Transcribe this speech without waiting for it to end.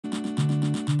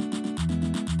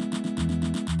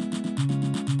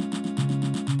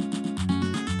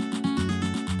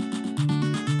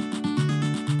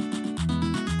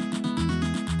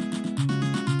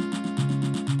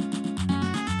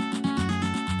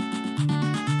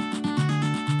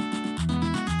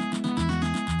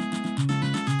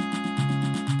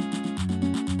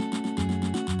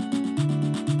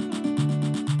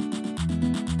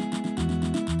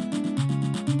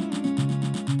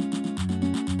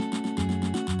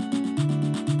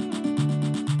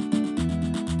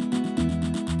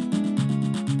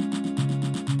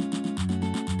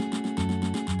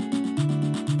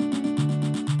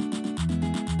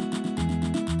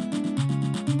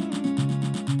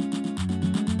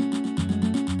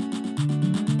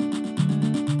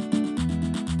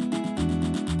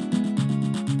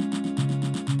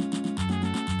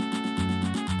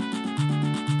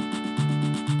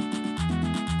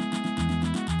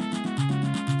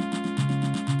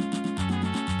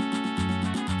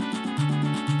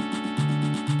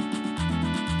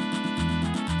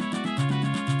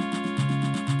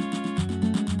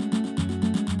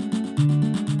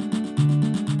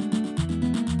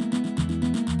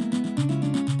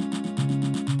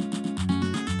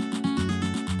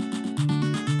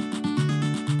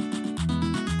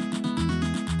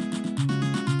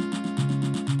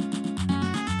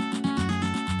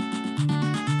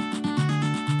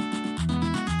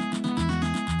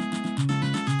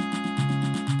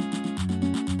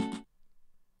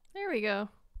we go.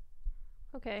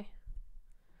 Okay.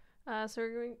 So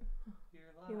we're going.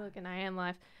 You're You live. look, and I am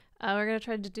live. We're gonna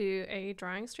try to do a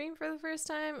drawing stream for the first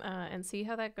time and see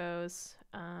how that goes.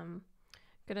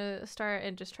 Gonna start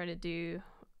and just try to do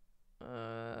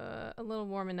a little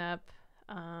warming up.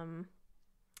 I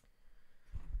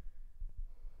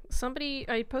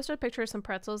posted a picture of some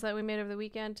pretzels that we made over the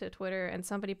weekend to Twitter, and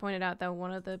somebody pointed out that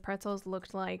one of the pretzels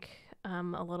looked like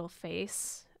a little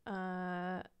face.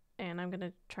 And I'm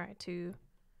gonna try to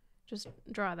just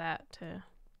draw that to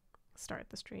start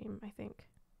the stream, I think.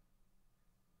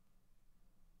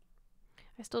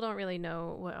 I still don't really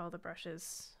know what all the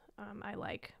brushes I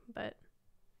like, but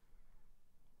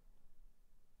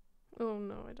oh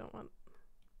no, I don't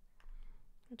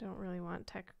really want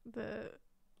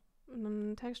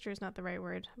texture is not the right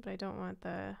word, but I don't want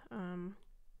the I'm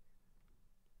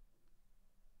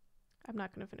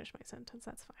not going to finish my sentence.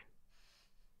 That's fine.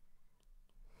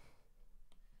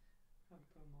 I'll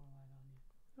put more light on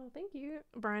you. Oh, thank you.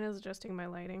 Brian is adjusting my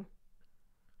lighting.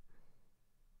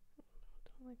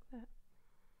 Don't like that.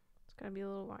 It's got to be a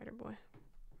little wider, boy.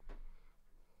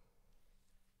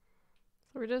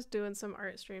 So we're just doing some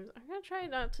art streams. I'm going to try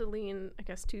not to lean, I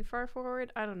guess, too far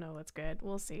forward. I don't know what's good.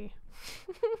 We'll see.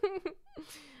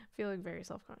 Feeling very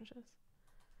self-conscious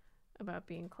about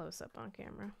being close up on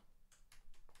camera.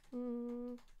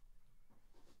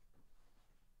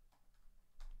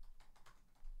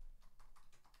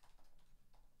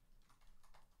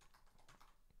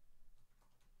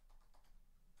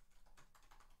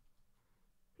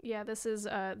 Yeah, this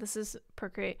is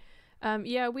Procreate.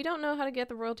 Yeah, we don't know how to get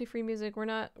the royalty-free music.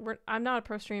 I'm not a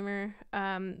pro streamer.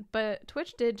 But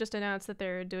Twitch did just announce that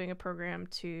they're doing a program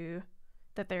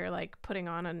that they're like putting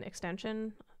on an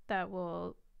extension that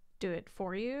will do it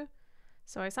for you.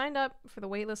 So I signed up for the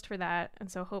waitlist for that,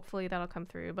 and so hopefully that'll come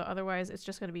through. But otherwise, it's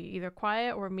just going to be either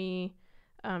quiet or me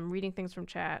reading things from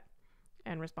chat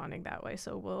and responding that way.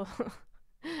 So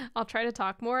I'll try to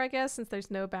talk more, I guess, since there's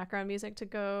no background music to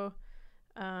go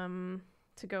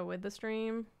with the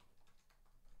stream.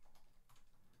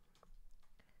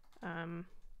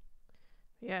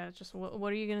 Yeah, just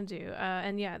what are you gonna do?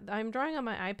 And yeah, I'm drawing on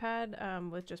my iPad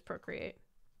with just Procreate,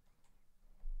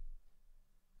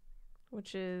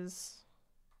 which is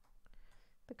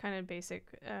the kind of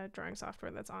basic drawing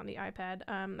software that's on the iPad.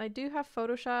 I do have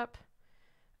Photoshop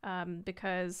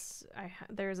because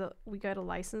we got a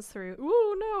license through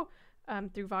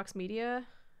through Vox Media.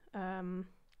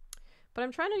 But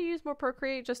I'm trying to use more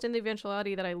Procreate just in the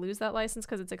eventuality that I lose that license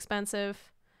because it's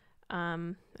expensive.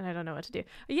 And I don't know what to do.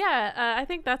 Yeah, I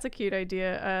think that's a cute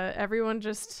idea. Everyone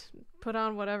just put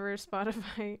on whatever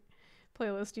Spotify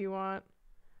playlist you want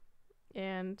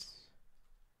and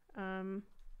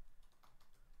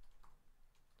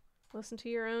listen to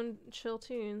your own chill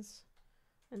tunes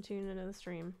and tune into the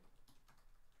stream.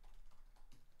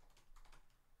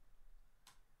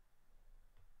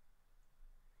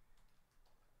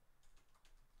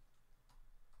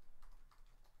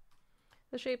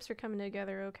 The shapes are coming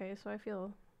together okay, so I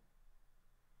feel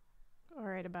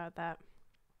alright about that.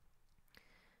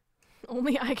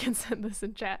 Only I can send this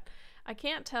in chat. I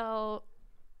can't tell.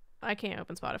 I can't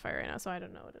open Spotify right now, so I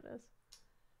don't know what it is.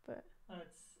 But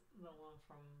it's the one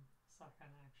from Sock in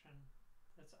Action.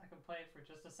 I can play it for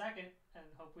just a second and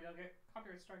hope we don't get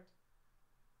copyright striked.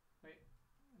 Wait,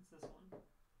 it's this one.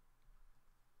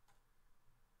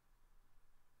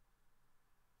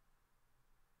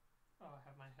 Oh, I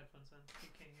have my headphones in. You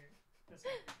can't hear it. This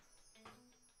one.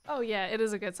 oh yeah, it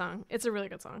is a good song. It's a really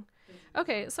good song.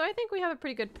 Okay, so I think we have a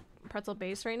pretty good pretzel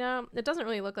base right now. It doesn't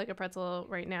really look like a pretzel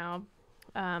right now,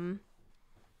 but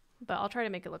I'll try to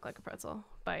make it look like a pretzel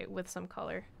with some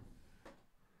color.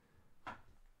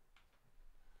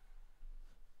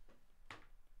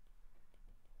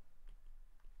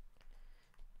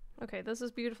 Okay, this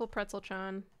is beautiful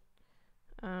pretzel-chan.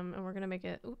 And we're gonna make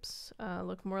it,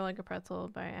 look more like a pretzel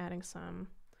by adding some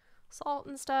salt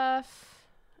and stuff.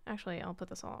 Actually, I'll put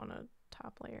the salt on a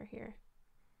top layer here.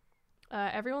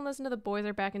 Everyone listen to The Boys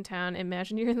Are Back in Town.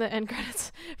 Imagine you're in the end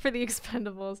credits for The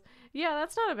Expendables. Yeah,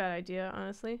 that's not a bad idea,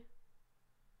 honestly.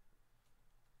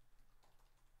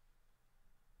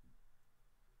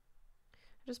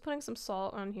 Just putting some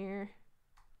salt on here.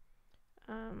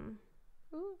 Ooh,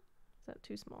 is that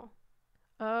too small?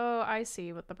 Oh, I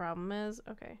see what the problem is.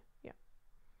 Okay, yeah.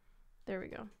 There we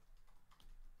go.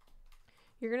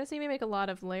 You're gonna see me make a lot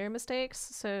of layer mistakes,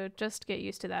 so just get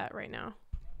used to that right now.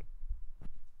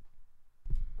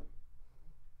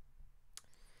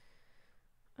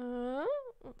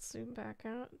 Let's zoom back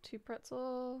out to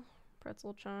pretzel-chan.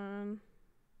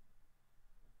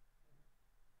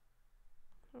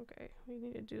 Okay, we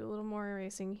need to do a little more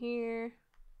erasing here.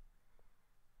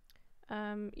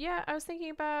 Yeah, I was thinking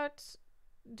about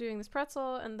doing this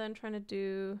pretzel and then trying to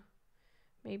do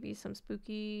maybe some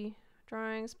spooky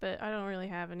drawings, but I don't really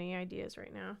have any ideas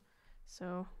right now.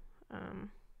 So,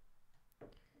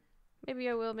 maybe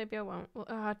I will, maybe I won't.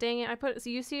 Well, dang it! So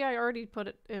you see, I already put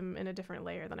it in a different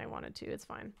layer than I wanted to. It's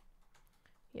fine.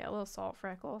 Yeah, a little salt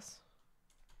freckles.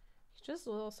 He's just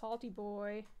a little salty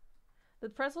boy. The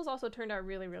pretzels also turned out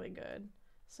really, really good.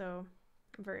 So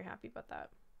I'm very happy about that.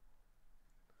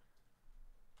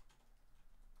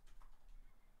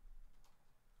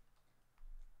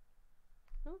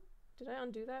 Oh, did I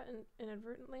undo that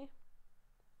inadvertently?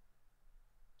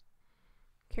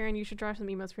 Karen, you should draw some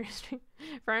emotes for your stream.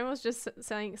 Brian was just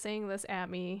saying this at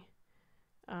me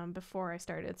before I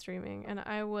started streaming, and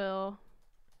I will,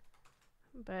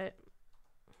 but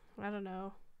I don't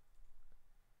know.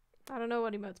 I don't know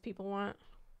what emotes people want.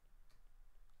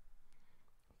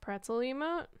 Pretzel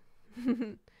emote?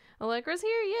 Allegra's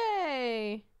here,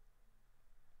 yay!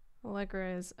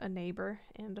 Allegra is a neighbor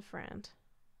and a friend.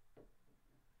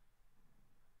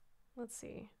 Let's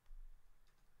see.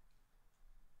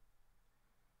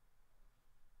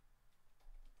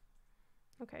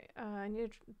 Okay, I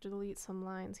need to delete some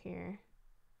lines here.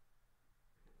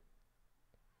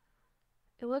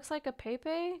 It looks like a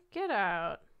Pepe? Get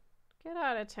out. Get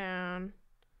out of town.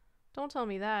 Don't tell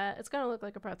me that. It's gonna look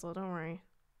like a pretzel, don't worry.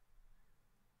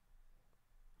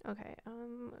 Okay,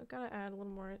 I've gotta add a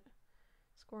little more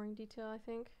scoring detail, I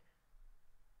think.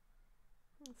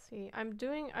 Let's see. I'm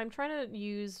trying to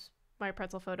use my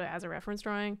pretzel photo as a reference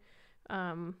drawing.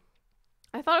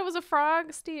 I thought it was a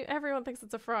frog. Steve, everyone thinks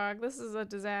it's a frog. This is a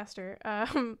disaster.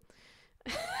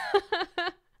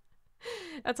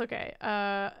 That's okay.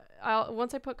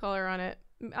 Once I put color on it,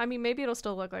 I mean, maybe it'll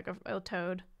still look like a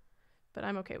toad, but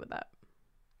I'm okay with that.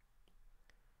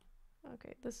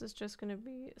 Okay, this is just gonna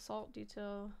be salt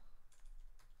detail.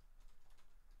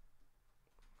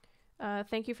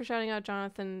 Thank you for shouting out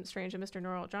Jonathan Strange and Mr.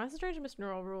 Norrell. Jonathan Strange and Mr.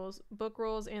 Norrell rules, book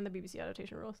rules, and the BBC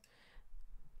adaptation rules.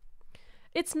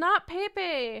 It's not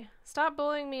Pepe! Stop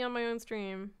bullying me on my own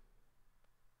stream.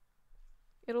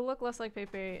 It'll look less like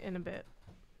Pepe in a bit.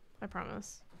 I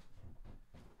promise.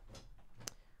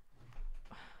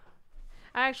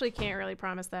 I actually can't really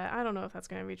promise that. I don't know if that's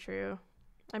going to be true.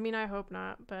 I mean, I hope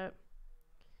not, but...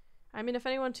 I mean, if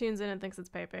anyone tunes in and thinks it's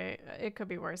Pepe, it could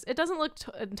be worse. It doesn't look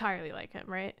entirely like him,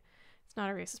 right? It's not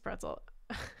a racist pretzel.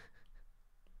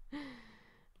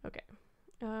 Okay.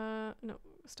 No,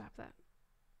 stop that.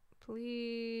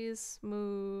 Please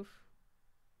move.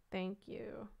 Thank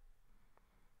you.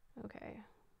 Okay.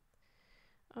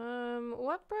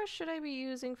 What brush should I be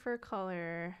using for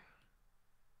color?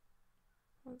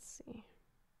 Let's see.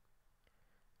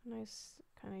 Nice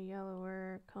kind of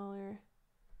yellower color.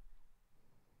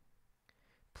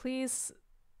 Please.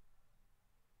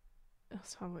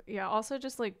 Yeah, also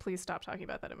just like please stop talking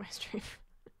about that in my stream.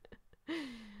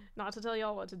 Not to tell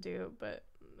y'all what to do, but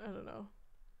I don't know.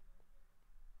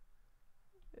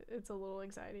 It's a little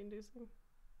anxiety inducing.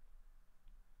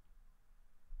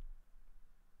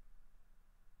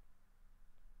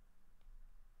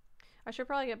 I should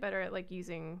probably get better at like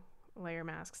using layer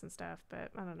masks and stuff,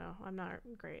 but I don't know. I'm not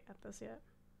great at this yet.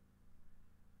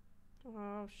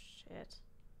 Oh shit.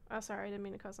 Oh, sorry, I didn't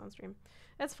mean to cuss on stream.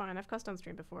 It's fine, I've cussed on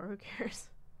stream before, who cares?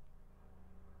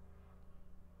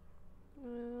 A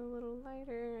little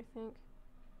lighter, I think.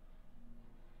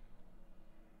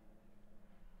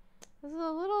 This is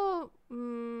a little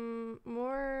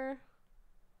more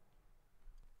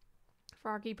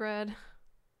froggy bread.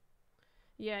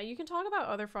 Yeah, you can talk about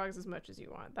other frogs as much as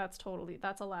you want. That's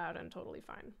allowed and totally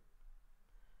fine.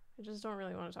 I just don't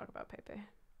really want to talk about Pepe.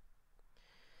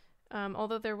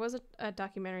 Although there was a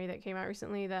documentary that came out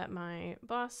recently that my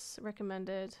boss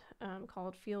recommended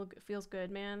called Feels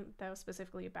Good Man, that was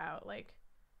specifically about like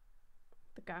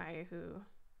the guy who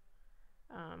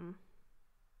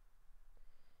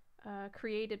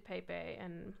created Pepe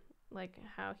and like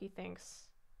how he thinks.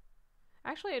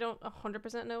 Actually, I don't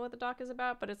 100% know what the doc is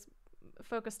about, but it's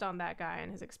focused on that guy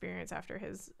and his experience after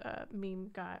his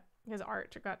his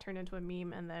art got turned into a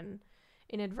meme and then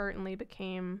inadvertently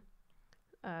became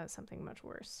something much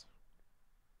worse.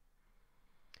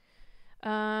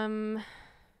 I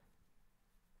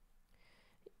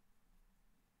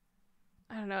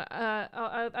don't know.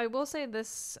 I will say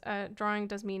this drawing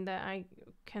does mean that I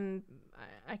can't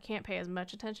pay as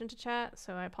much attention to chat,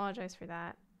 so I apologize for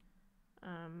that.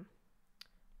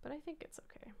 But I think it's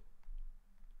okay.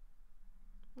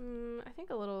 I think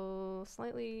a little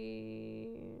slightly...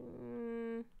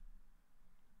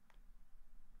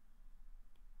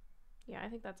 yeah, I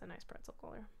think that's a nice pretzel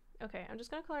color. Okay, I'm just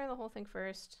gonna color the whole thing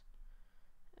first.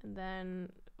 And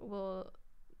then we'll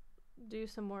do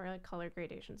some more like color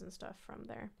gradations and stuff from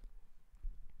there.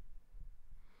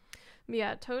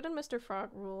 Yeah, Toad and Mr. Frog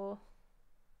rule.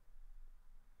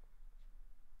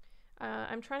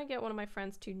 I'm trying to get one of my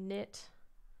friends to knit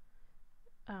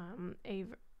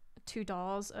two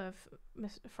dolls of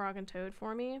Mr. Frog and Toad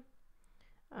for me.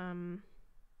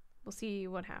 We'll see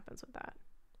what happens with that.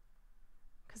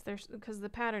 Because the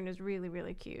pattern is really,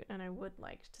 really cute, and I would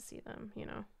like to see them, you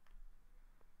know.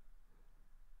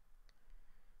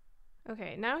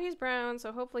 Okay, now he's brown,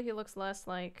 so hopefully he looks less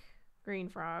like Green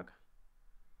Frog.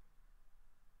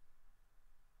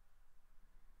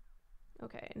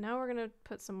 Okay, now we're gonna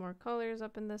put some more colors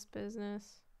up in this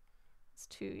business. It's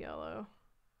too yellow.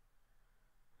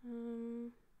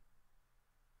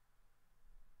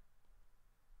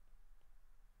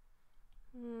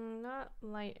 Not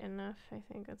light enough. I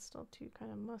think it's still too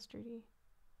kind of mustardy.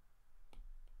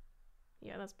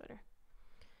 Yeah, that's better.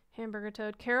 Hamburger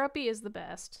Toad. Caroupy is the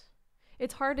best.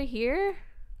 It's hard to hear.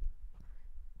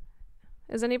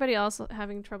 Is anybody else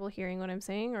having trouble hearing what I'm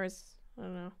saying, or is, I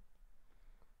don't know.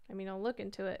 I mean, I'll look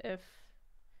into it if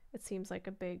it seems like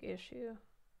a big issue.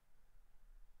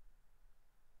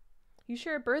 You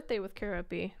share a birthday with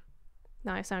Caroupy.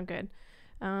 No, I sound good.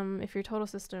 If your total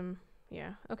system,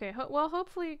 yeah. Okay, well,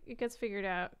 hopefully it gets figured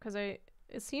out, because it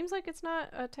seems like it's not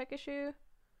a tech issue.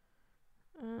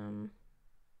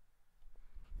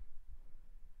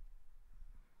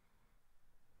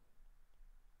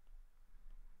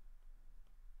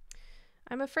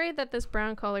 I'm afraid that this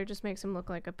brown color just makes him look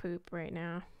like a poop right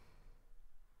now.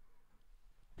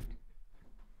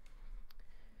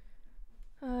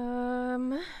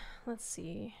 Let's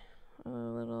see. A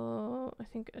little, I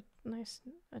think a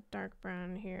dark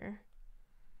brown here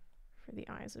for the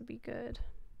eyes would be good.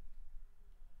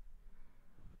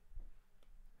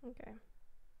 Okay.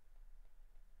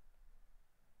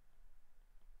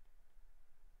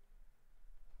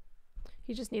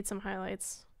 He just needs some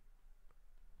highlights.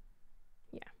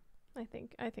 Yeah, I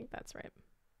think that's right.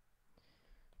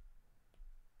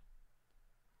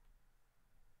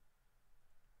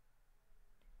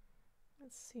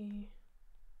 Let's see.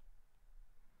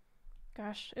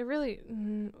 Gosh, it really,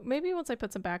 maybe once I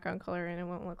put some background color in, it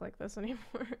won't look like this anymore.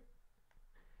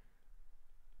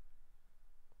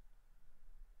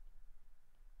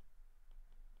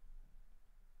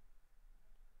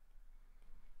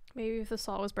 Maybe if the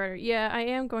salt was brighter. Yeah, I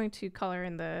am going to color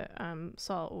in the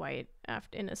salt white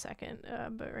in a second,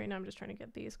 but right now I'm just trying to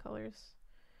get these colors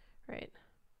right.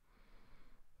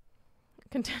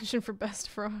 Contention for best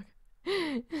frog.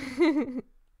 They're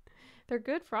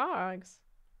good frogs.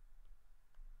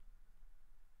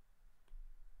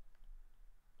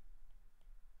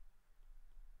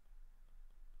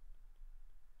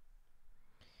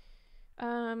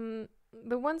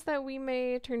 The ones that we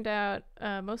made turned out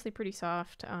mostly pretty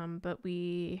soft, but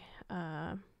let's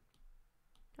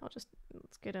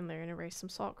get in there and erase some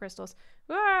salt crystals.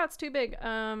 Ah, it's too big.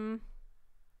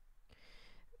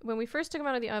 When we first took them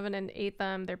out of the oven and ate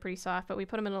them, they're pretty soft, but we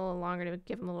put them in a little longer to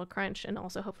give them a little crunch and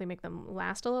also hopefully make them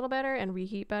last a little better and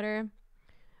reheat better.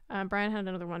 Brian had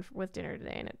another one with dinner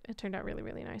today, and it turned out really,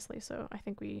 really nicely, so I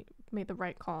think we made the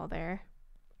right call there.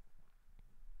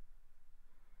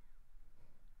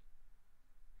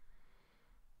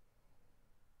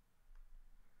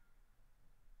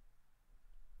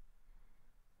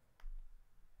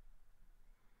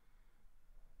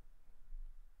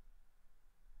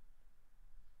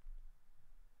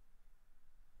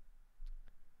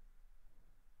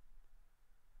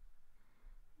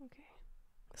 Okay.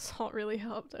 Salt really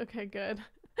helped. Okay, good.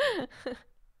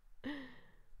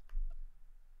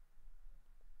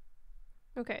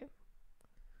 Okay.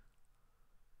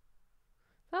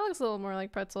 That looks a little more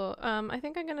like pretzel. I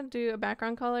think I'm gonna do a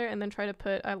background color and then try to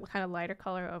put a kind of lighter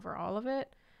color over all of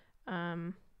it.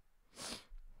 And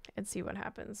see what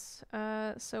happens.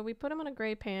 So we put them in a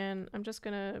gray pan. I'm just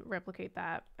gonna replicate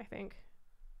that, I think.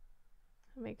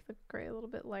 Make the gray a little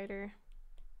bit lighter.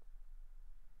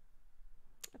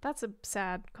 That's a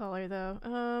sad color though.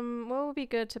 What would be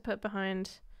good to put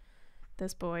behind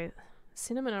this boy?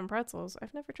 Cinnamon on pretzels.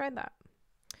 I've never tried that.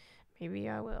 Maybe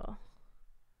I will.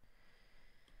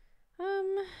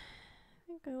 I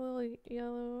think a little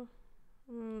yellow.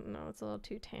 No, it's a little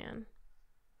too tan.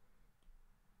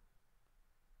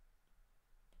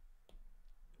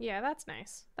 Yeah, that's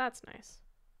nice. That's nice.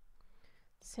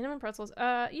 Cinnamon pretzels.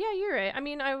 Yeah, you're right. I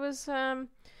mean, I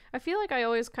feel like I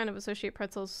always kind of associate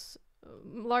pretzels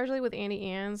largely with Auntie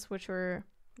Anne's, which were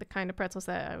the kind of pretzels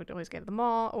that I would always get at the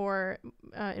mall, or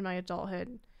in my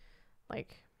adulthood,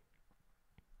 like,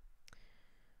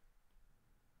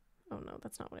 oh no,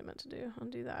 that's not what I meant to do.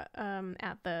 Undo that.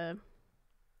 At the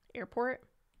Airport.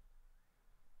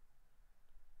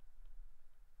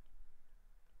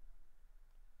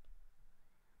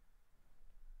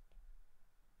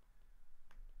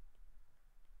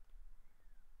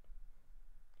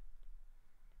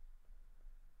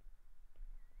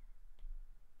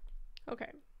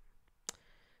 Okay.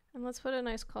 And let's put a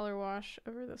nice color wash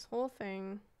over this whole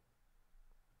thing.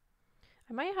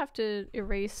 I might have to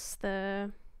erase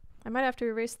the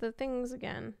things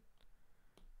again.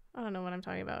 I don't know what I'm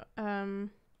talking about.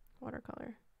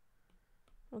 Watercolor.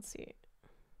 Let's see.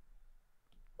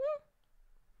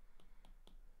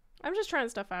 I'm just trying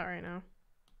stuff out right now.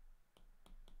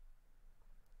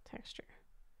 Texture.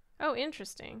 Oh,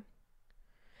 interesting.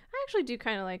 I actually do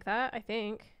kind of like that, I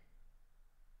think.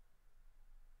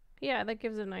 Yeah, that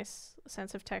gives a nice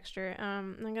sense of texture.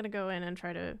 I'm gonna go in and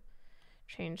try to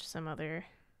change some other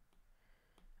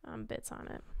bits on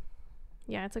it.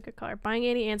 Yeah, it's a good color. Buying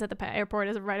Annie Ann's at the airport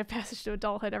is a rite of passage to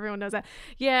adulthood. Everyone knows that.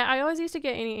 Yeah, I always used to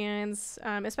get Annie Ann's,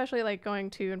 especially like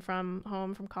going to and from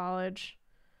home from college.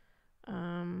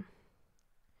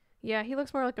 Yeah, he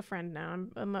looks more like a friend now.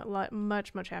 I'm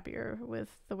much happier with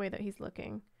the way that he's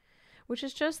looking, which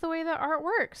is just the way that art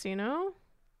works, you know?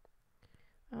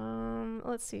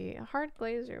 Let's see. A hard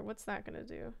glazer. What's that gonna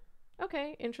do?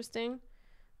 Okay, interesting.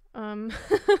 What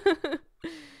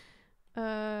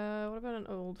about an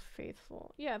Old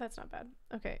Faithful? Yeah, that's not bad.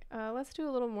 Okay, let's do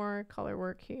a little more color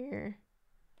work here.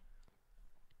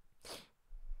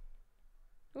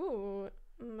 Ooh,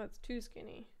 that's too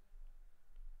skinny.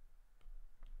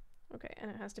 Okay, and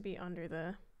it has to be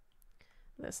under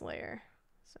this layer.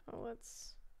 So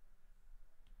let's...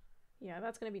 Yeah,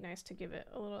 that's gonna be nice to give it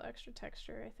a little extra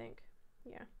texture, I think.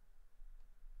 Yeah.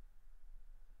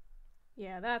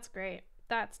 Yeah, that's great.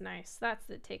 That's nice. That's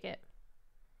the ticket.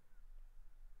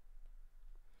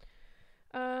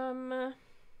 I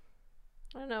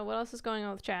don't know. What else is going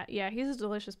on with chat? Yeah, he's a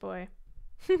delicious boy.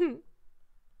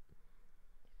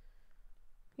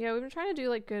 Yeah, we've been trying to do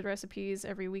like good recipes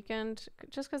every weekend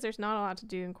just because there's not a lot to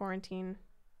do in quarantine.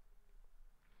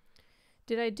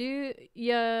 Did I do,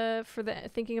 yeah, for the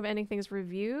Thinking of Ending Things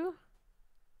review?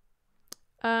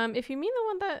 If you mean the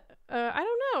one that, I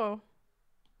don't know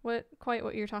what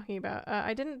you're talking about.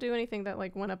 I didn't do anything that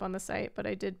like went up on the site, but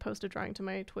I did post a drawing to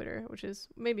my Twitter, which is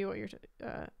maybe what you're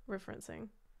referencing,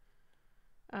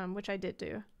 which I did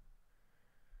do.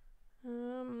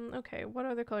 Okay, what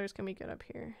other colors can we get up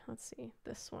here? Let's see,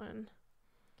 this one.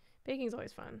 Baking's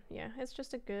always fun. Yeah, it's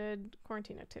just a good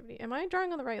quarantine activity. Am I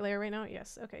drawing on the right layer right now?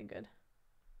 Yes, okay, good.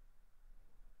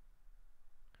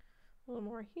 A little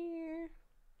more here.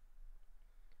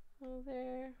 A little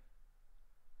there.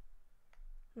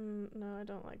 No, I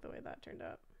don't like the way that turned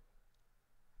out.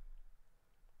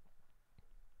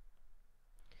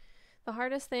 The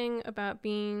hardest thing about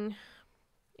being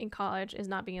in college is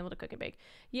not being able to cook and bake.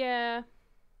 Yeah.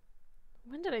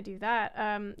 When did I do that?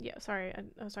 Yeah, sorry,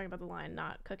 I was talking about the line,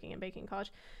 not cooking and baking in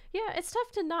college. Yeah, it's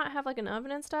tough to not have like an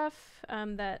oven and stuff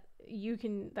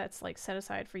that's like set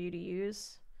aside for you to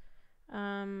use.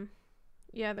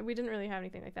 Yeah, we didn't really have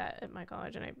anything like that at my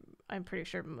college, and I'm pretty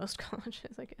sure most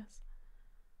colleges, I guess.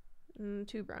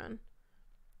 Too brown.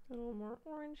 A little more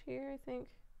orange here, I think.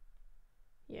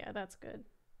 Yeah, that's good.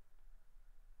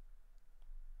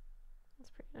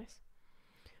 That's pretty nice.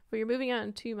 But you're moving out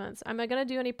in 2 months. Am I gonna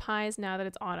do any pies now that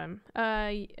it's autumn?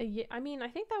 Yeah, I mean, I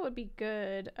think that would be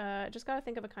good. Just gotta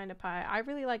think of a kind of pie. I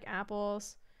really like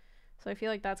apples, so I feel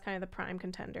like that's kind of the prime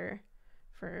contender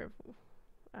for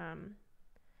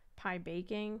pie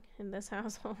baking in this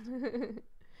household.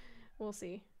 We'll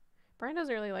see. Brian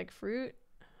doesn't really like fruit.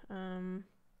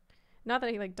 Not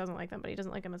that he like doesn't like them, but he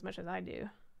doesn't like them as much as I do.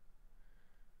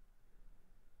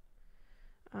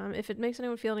 If it makes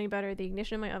anyone feel any better, the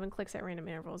ignition in my oven clicks at random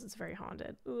intervals. It's very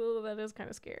haunted. Ooh, that is kind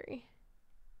of scary.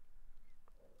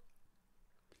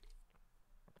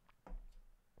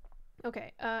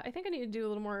 Okay, I think I need to do a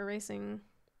little more erasing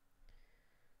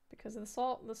because of the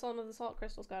salt. The salt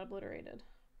crystals got obliterated.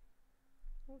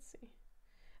 Let's see.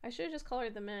 I should have just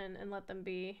colored them in and let them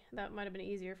be. That might have been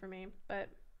easier for me, but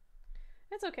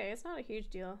it's okay. It's not a huge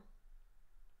deal.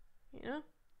 You know?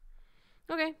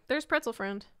 Okay, there's Pretzel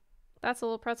Friend. That's a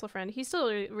little Pretzel Friend. He still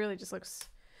really just looks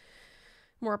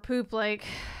more poop-like.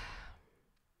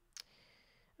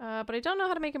 But I don't know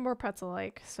how to make him more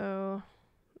pretzel-like, so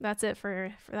that's it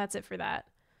for that.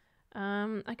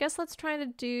 I guess let's try to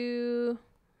do...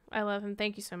 I love him.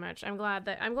 Thank you so much. I'm glad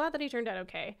that he turned out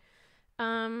okay.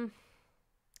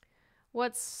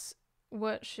 What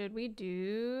should we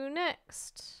do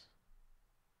next?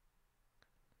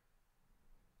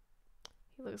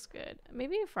 He looks good.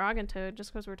 Maybe a Frog and Toad,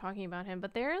 just because we're talking about him,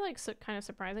 but they're like kind of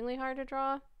surprisingly hard to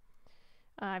draw.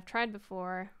 I've tried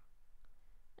before,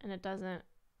 and it doesn't.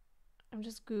 I'm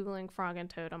just Googling frog and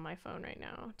toad on my phone right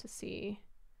now to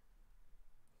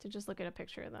just look at a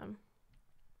picture of them.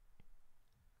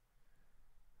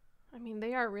 I mean,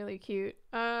 they are really cute.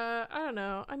 I don't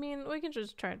know. I mean, we can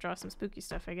just try to draw some spooky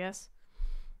stuff, I guess.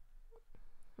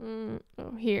 Oh,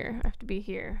 here. I have to be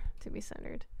here to be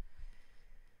centered.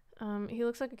 He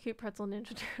looks like a cute pretzel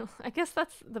ninja turtle. I guess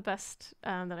that's the best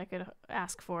that I could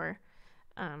ask for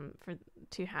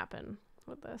to happen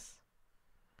with this.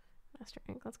 Master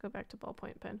ink. Let's go back to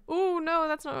ballpoint pen. Oh, no,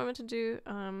 that's not what I meant to do.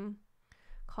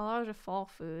 Collage of fall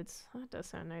foods. That does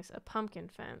sound nice. A pumpkin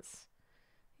fence.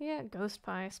 Yeah, ghost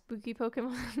pie, spooky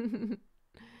Pokemon.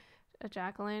 A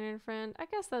jack-o'-lantern friend. I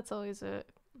guess that's always a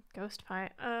ghost pie.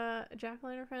 A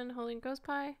jack-o'-lantern friend holding ghost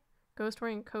pie. Ghost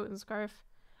wearing coat and scarf.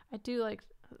 I do like,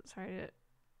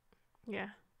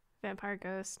 vampire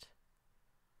ghost.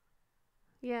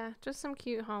 Yeah, just some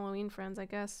cute Halloween friends, I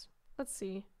guess. Let's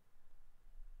see.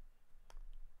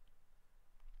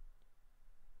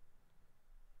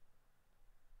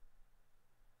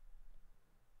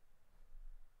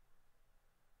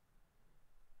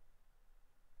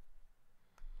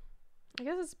 I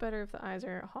guess it's better if the eyes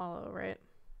are hollow, right?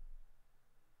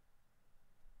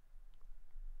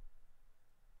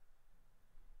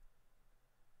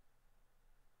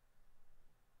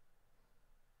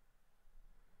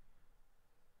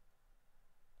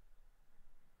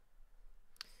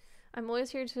 I'm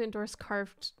always here to endorse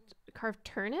carved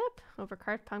turnip over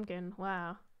carved pumpkin.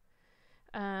 Wow.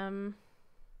 I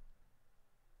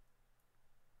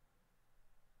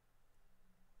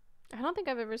don't think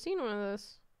I've ever seen one of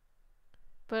those.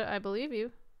 But I believe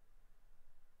you.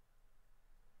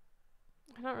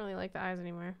 I don't really like the eyes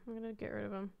anymore. I'm gonna get rid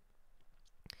of them.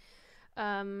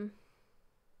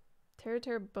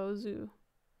 Bozu.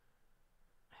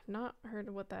 I've not heard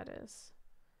of what that is.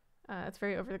 It's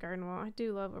very Over the Garden Wall. I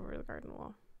do love Over the Garden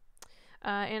Wall.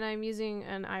 And I'm using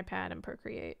an iPad and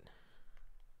Procreate.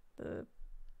 The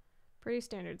pretty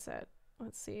standard set.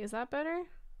 Let's see. Is that better?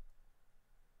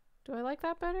 Do I like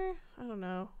that better? I don't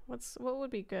know. What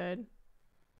would be good?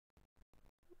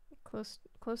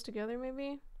 Close together,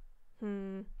 maybe?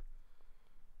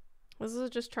 This is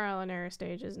just trial and error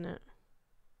stage, isn't it?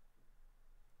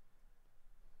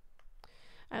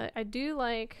 I do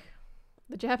like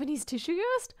the Japanese tissue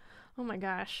ghost. Oh my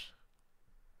gosh.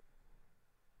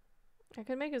 I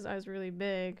could make his eyes really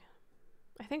big.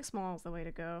 I think small is the way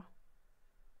to go.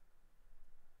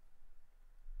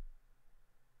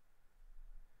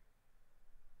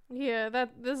 Yeah,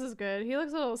 this is good. He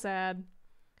looks a little sad.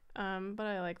 But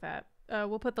I like that.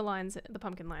 We'll put the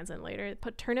pumpkin lines in later.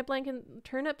 Put turnip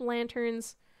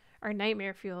lanterns are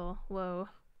nightmare fuel. Whoa.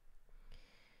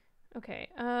 Okay.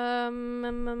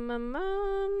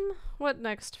 What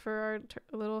next for our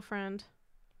little friend?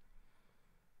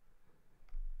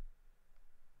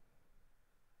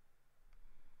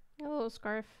 A little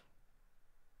scarf.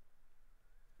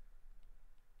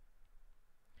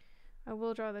 I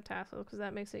will draw the tassel because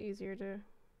that makes it easier to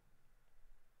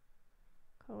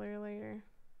color later.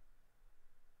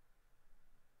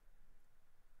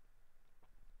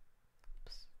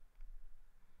 Oops.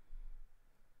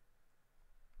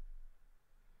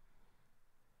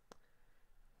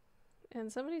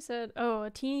 And somebody said, oh,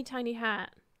 a teeny tiny hat.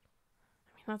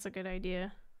 I mean, that's a good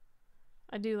idea.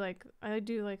 I do like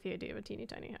the idea of a teeny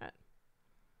tiny hat.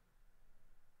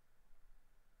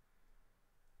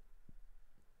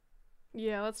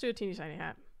 Yeah, let's do a teeny tiny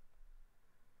hat.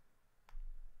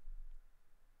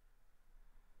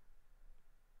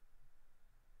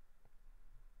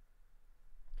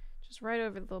 Just right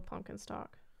over the little pumpkin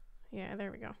stalk. Yeah,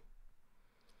 there we go.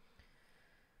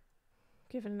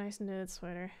 Give it a nice knitted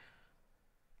sweater.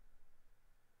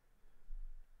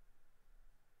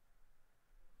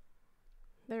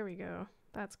 There we go.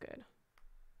 That's good.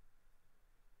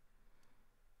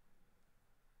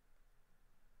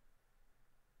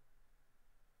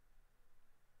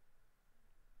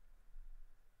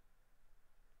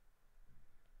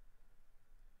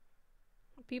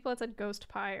 People had said ghost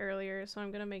pie earlier, so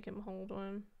I'm gonna make him hold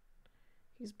one.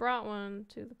 He's brought one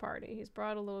to the party. He's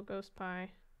brought a little ghost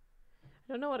pie. I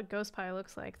don't know what a ghost pie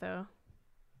looks like, though.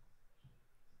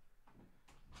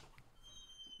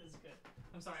 This is good.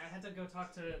 I'm sorry, I had to go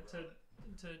talk to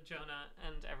Jonah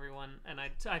and everyone, and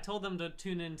I told them to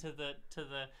tune into the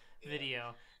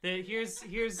video. Here's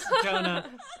Jonah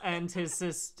and his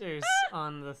sisters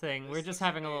on the thing. We're just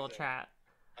having a little chat.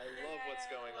 I love what's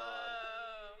going on.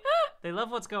 They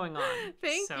love what's going on.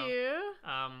 Thank you.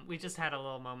 We just had a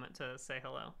little moment to say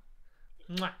hello.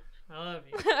 Mwah! I love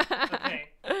you. Okay,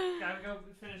 gotta go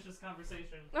finish this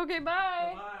conversation. Okay,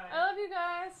 bye. Bye. I love you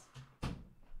guys.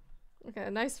 Okay,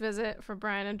 a nice visit for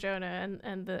Brian and Jonah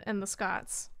and the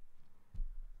Scots.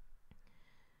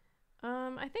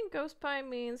 I think ghost pie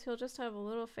means he'll just have a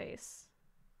little face.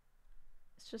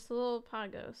 It's just a little pie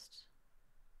ghost.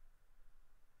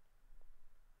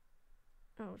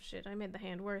 Oh shit, I made the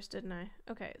hand worse, didn't I?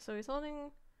 Okay, so he's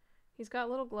got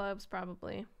little gloves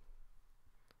probably.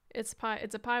 It's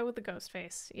a pie with a ghost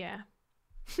face, yeah.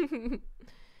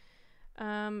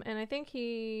 And I think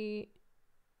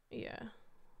yeah.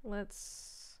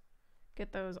 Let's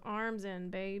get those arms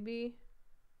in, baby.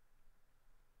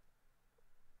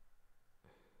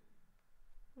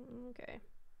 Okay.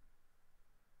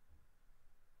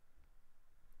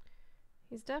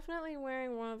 He's definitely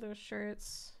wearing one of those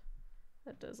shirts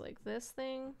that does like this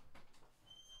thing.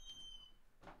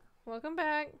 Welcome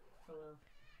back. Hello.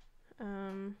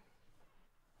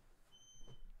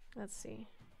 Let's see.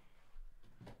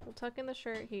 We'll tuck in the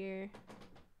shirt here.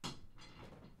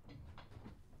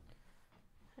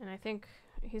 And I think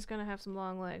he's gonna have some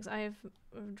long legs. I've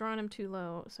drawn him too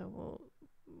low, so we'll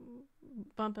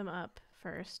bump him up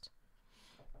first.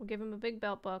 We'll give him a big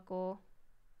belt buckle.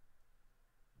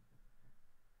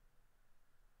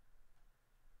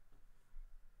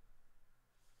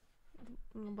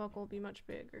 And the buckle will be much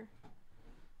bigger.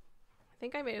 I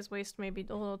think I made his waist maybe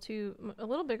a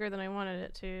little bigger than I wanted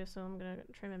it to, so I'm gonna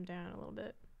trim him down a little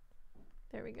bit.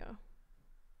 There we go.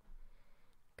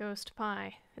 Ghost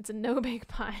pie. It's a no-bake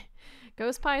pie.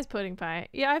 Ghost pie is pudding pie.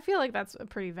 Yeah, I feel like that's a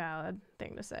pretty valid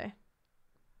thing to say.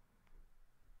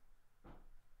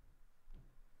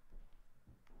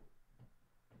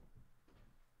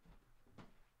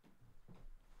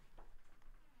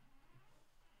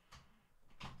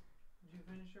 Did you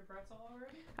finish your pretzel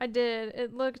already? I did.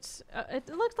 It looked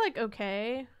like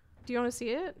okay. Do you want to see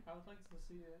it? I would like to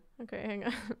see it. Okay, hang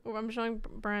on. I'm showing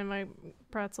Brian my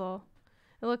pretzel.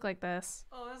 It looked like this.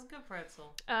 Oh, that's a good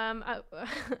pretzel.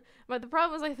 But the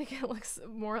problem is I think it looks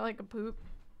more like a poop.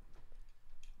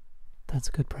 That's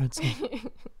a good pretzel.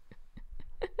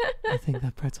 I think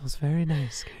that pretzel's very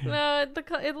nice, Karen. No,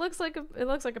 it looks like a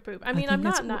poop. I mean, I'm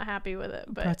not happy with it,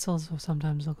 but pretzels will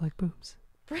sometimes look like boobs.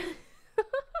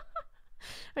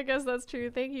 I guess that's true.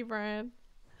 Thank you, Brian.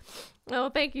 Oh,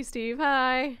 thank you, Steve.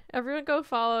 Hi. Everyone go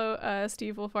follow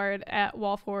Steve Wolfhard at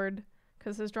Wolfhard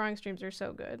because his drawing streams are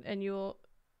so good. And you'll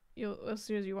as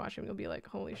soon as you watch him, you'll be like,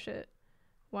 holy shit,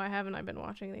 why haven't I been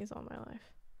watching these all my life?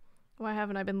 Why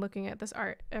haven't I been looking at this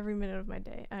art every minute of my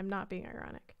day? I'm not being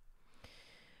ironic.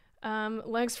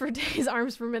 Legs for days,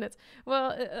 arms for minutes.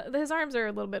 Well, his arms are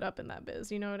a little bit up in that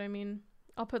biz. You know what I mean?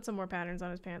 I'll put some more patterns on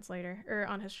his pants later, or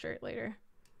on his shirt later.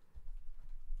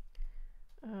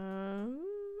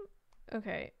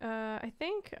 Okay. I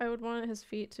think I would want his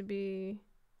feet to be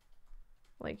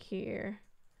like here.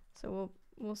 So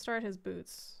we'll start his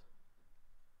boots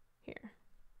here.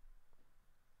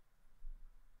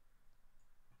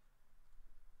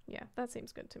 Yeah, that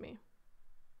seems good to me.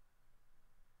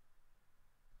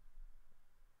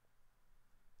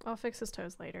 I'll fix his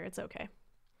toes later. It's okay.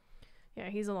 Yeah,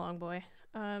 he's a long boy.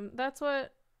 That's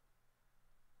what...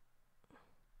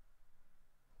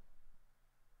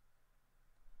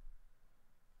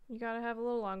 You gotta have a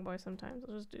little long boy sometimes.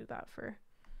 I'll just do that for...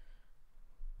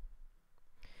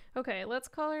 Okay, let's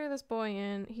color this boy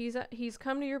in. He's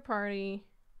come to your party.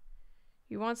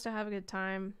 He wants to have a good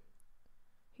time.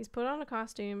 He's put on a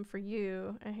costume for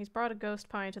you, and he's brought a ghost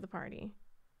pie to the party.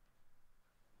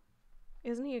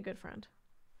 Isn't he a good friend?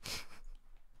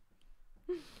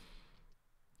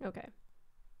 Okay.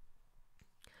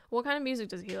 What kind of music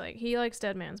does he like? He likes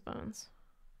Dead Man's Bones.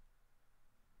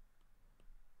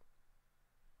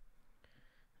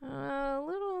 A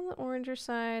little on the oranger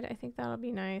side. I think that'll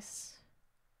be nice.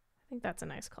 I think that's a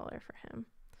nice color for him.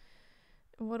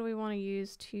 What do we want to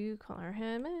use to color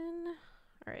him in?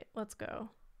 All right, let's go.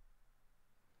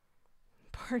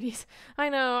 Parties. I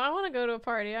know. I want to go to a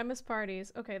party. I miss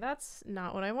parties. Okay, that's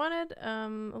not what I wanted. A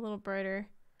little brighter.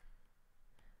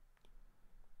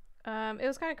 It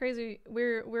was kind of crazy.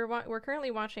 We're currently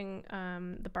watching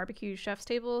the Barbecue Chef's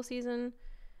Table season,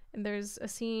 and there's a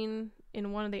scene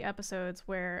in one of the episodes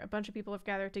where a bunch of people have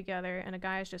gathered together, and a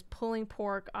guy is just pulling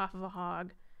pork off of a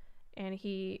hog, and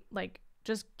he like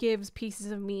just gives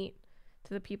pieces of meat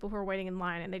to the people who are waiting in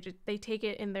line, and they take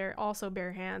it in their also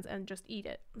bare hands and just eat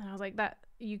it. And I was like, that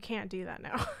you can't do that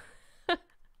now.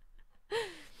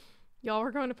 Y'all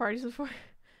were going to parties before.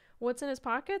 What's in his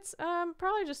pockets?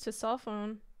 Probably just his cell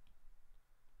phone.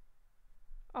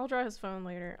 I'll draw his phone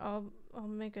later. I'll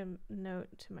make a note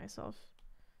to myself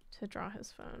to draw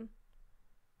his phone.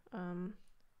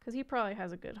 Because he probably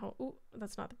has a good home. Ooh,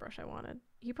 that's not the brush I wanted.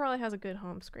 He probably has a good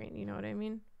home screen. You know what I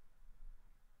mean?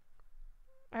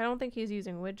 I don't think he's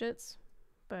using widgets,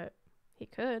 but he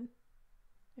could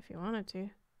if he wanted to.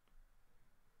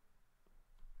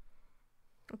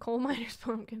 A coal miner's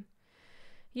pumpkin.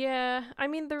 Yeah, I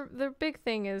mean the big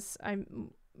thing is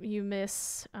you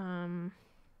miss being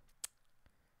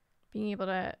able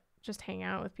to just hang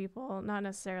out with people, not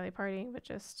necessarily partying, but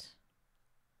just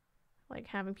like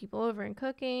having people over and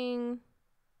cooking,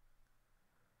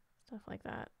 stuff like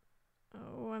that.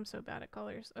 Oh, I'm so bad at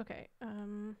colors. Okay,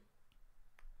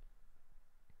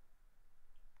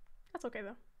 that's okay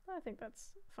though. I think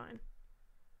that's fine.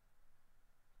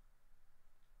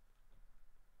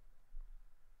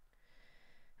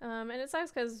 And it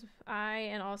sucks because I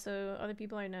and also other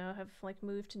people I know have like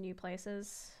moved to new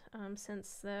places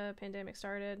since the pandemic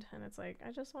started, and it's like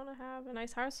I just want to have a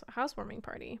nice housewarming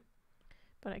party,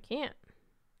 but I can't.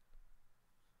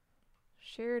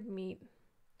 Shared meat.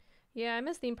 Yeah, I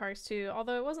miss theme parks too,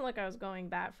 although it wasn't like I was going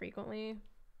that frequently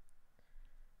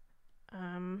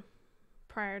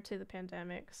prior to the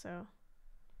pandemic, so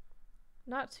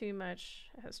not too much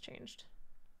has changed.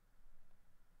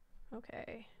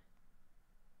 Okay.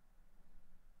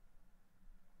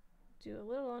 Do a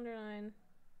little underline.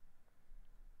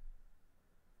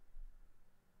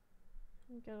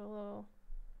 Get a little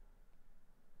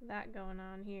that going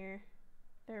on here.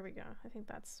 There we go. I think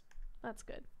that's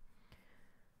good.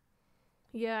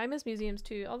 Yeah, I miss museums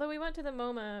too. Although we went to the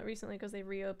MoMA recently because they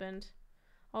reopened.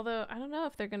 Although I don't know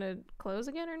if they're gonna close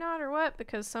again or not or what,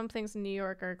 because some things in New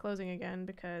York are closing again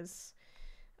because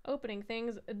opening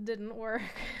things didn't work.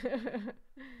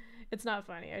 It's not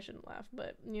funny. I shouldn't laugh,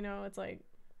 but you know, it's like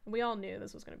we all knew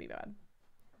this was gonna be bad.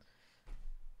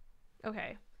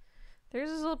 Okay. There's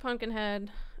this little pumpkin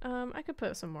head. I could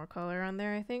put some more color on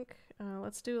there, I think.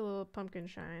 Let's do a little pumpkin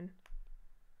shine.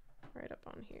 Right up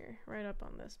on here. Right up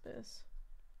on this biz.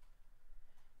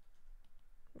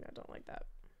 No, I don't like that.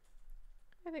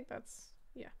 I think that's,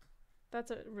 yeah.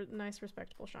 That's a nice,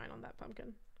 respectable shine on that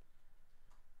pumpkin.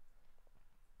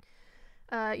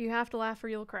 You have to laugh or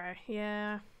you'll cry.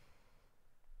 Yeah.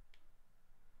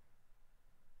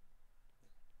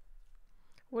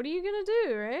 What are you gonna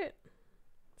do, right?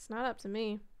 It's not up to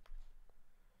me.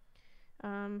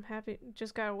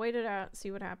 Just gotta wait it out,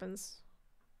 see what happens.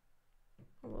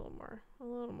 A little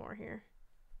more here.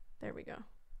 There we go.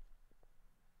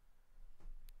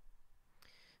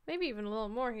 Maybe even a little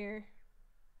more here.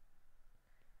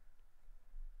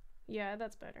 Yeah,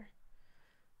 that's better.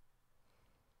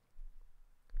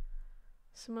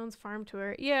 Simone's farm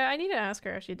tour. Yeah, I need to ask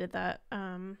her if she did that.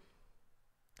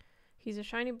 He's a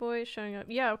shiny boy showing up.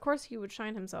 Yeah, of course he would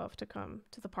shine himself to come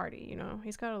to the party, you know.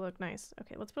 He's got to look nice.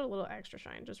 Okay, let's put a little extra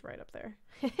shine just right up there.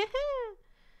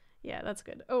 Yeah, that's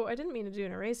good. Oh, I didn't mean to do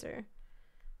an eraser.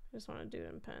 I just want to do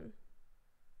it in pen.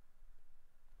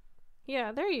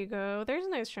 Yeah, there you go. There's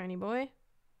a nice shiny boy.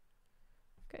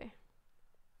 Okay.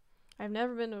 I've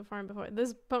never been to a farm before.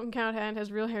 This pumpkin count hand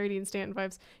has real Harry Dean Stanton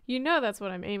vibes. You know that's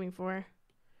what I'm aiming for.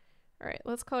 All right,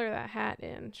 let's color that hat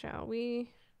in, shall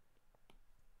we?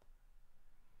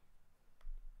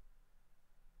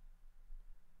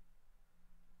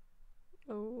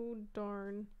 Oh,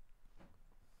 darn.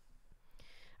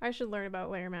 I should learn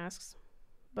about layer masks,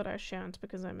 but I shan't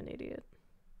because I'm an idiot.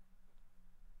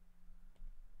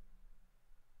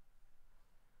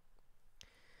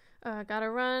 Gotta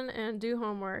run and do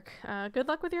homework. Good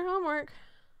luck with your homework.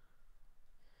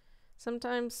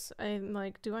 Sometimes I'm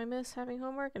like, do I miss having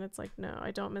homework? And it's like, no,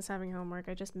 I don't miss having homework.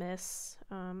 I just miss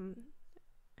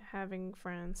having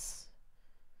friends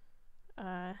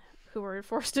who are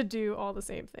forced to do all the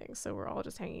same things. So we're all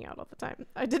just hanging out all the time.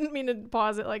 I didn't mean to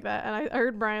pause it like that. And I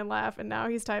heard Brian laugh, and now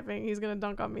he's typing. He's going to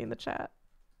dunk on me in the chat.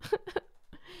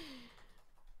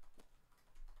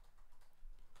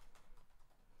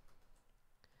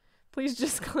 Please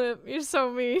just clip. You're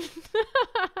so mean.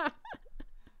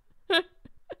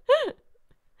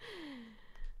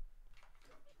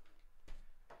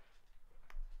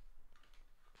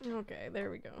 Okay, there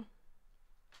we go.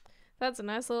 That's a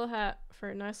nice little hat for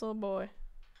a nice little boy.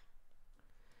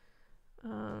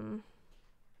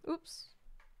 Oops.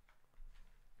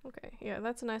 Okay, yeah,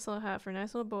 that's a nice little hat for a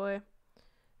nice little boy.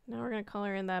 Now we're gonna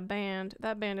color in that band.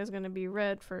 That band is gonna be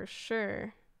red for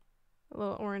sure. A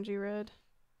little orangey red.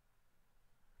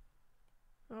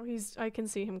 Oh, I can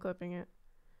see him clipping it.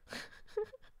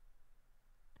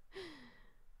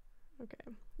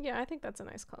 Okay. Yeah, I think that's a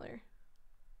nice color.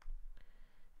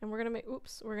 And we're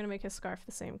gonna make his scarf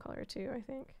the same color too, I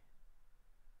think.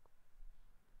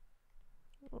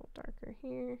 A little darker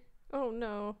here. Oh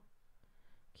no.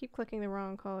 Keep clicking the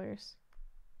wrong colors.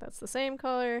 That's the same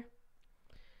color.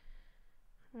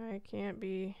 I can't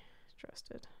be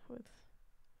trusted with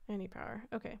any power.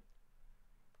 Okay.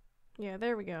 Yeah,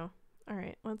 there we go. All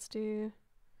right, let's do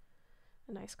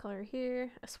a nice color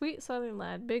here. A sweet southern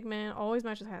lad, big man, always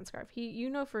matches hat and scarf. You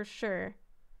know for sure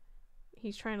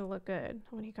he's trying to look good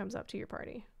when he comes up to your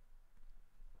party.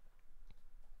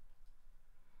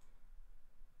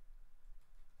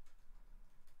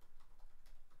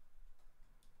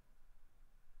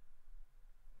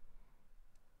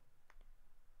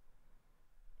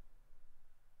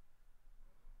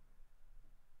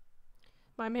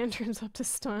 My man turns up to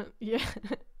stunt. Yeah.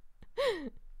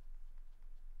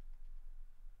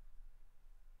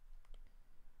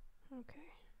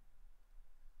 Okay.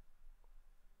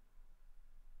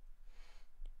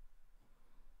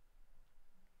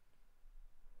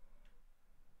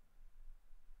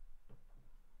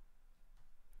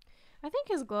 I think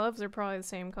his gloves are probably the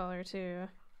same color too.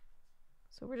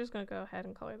 So we're just going to go ahead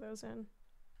and color those in.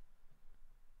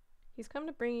 He's come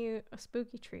to bring you a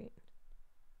spooky treat.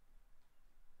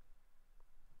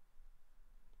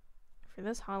 For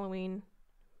this Halloween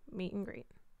meet and greet.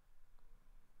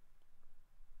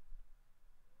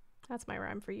 That's my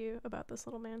rhyme for you about this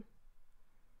little man.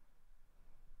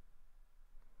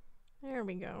 There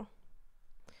we go.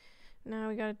 Now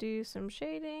we gotta do some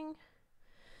shading.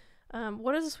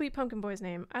 What is the sweet pumpkin boy's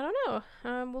name? I don't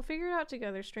know. We'll figure it out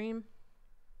together, stream.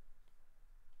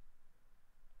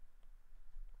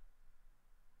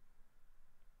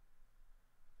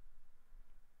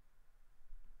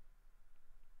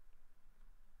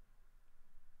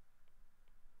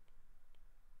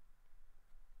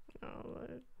 Oh, I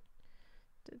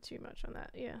did too much on that.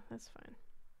 Yeah, that's fine.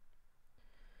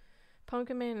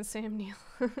 Pumpkin Man and Sam Neill.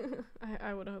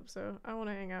 I would hope so. I want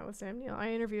to hang out with Sam Neill.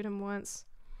 I interviewed him once.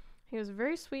 He was a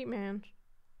very sweet man.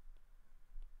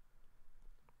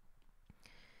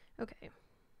 Okay.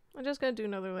 I'm just going to do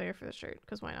another layer for the shirt,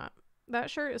 because why not?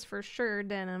 That shirt is for sure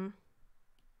denim.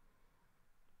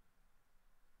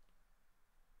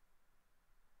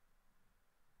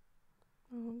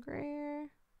 Oh, grayer.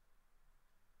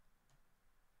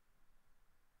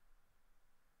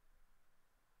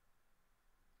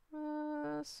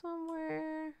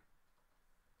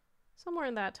 Somewhere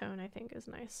in that tone I think is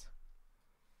nice.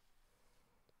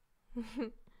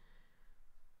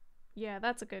 Yeah,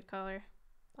 that's a good color.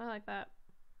 I like that.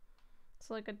 It's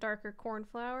like a darker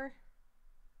cornflower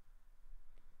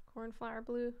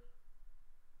blue.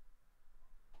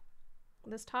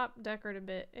 This top decorative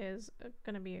bit is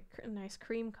gonna be a nice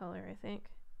cream color, I think.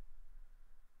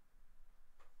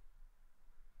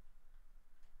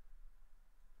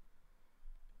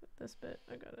 This bit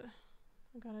I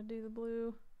gotta do the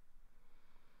blue.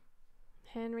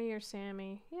 Henry or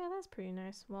Sammy. Yeah, that's pretty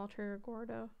nice. Walter or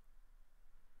Gordo.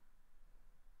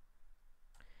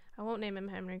 I won't name him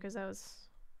Henry because that was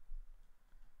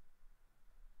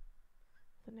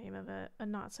the name of a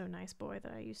not so nice boy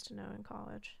that I used to know in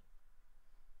college.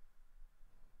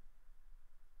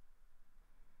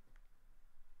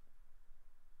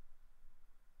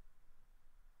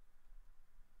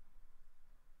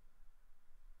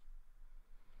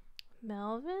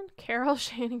 Melvin? Carol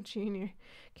Shanning Jr.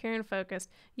 Karen focused.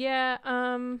 Yeah,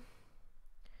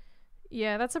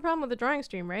 yeah, that's the problem with the drawing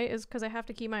stream, right? Is because I have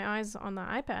to keep my eyes on the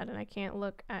iPad and I can't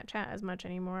look at chat as much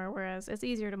anymore, whereas it's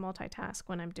easier to multitask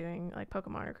when I'm doing like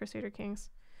Pokemon or Crusader Kings.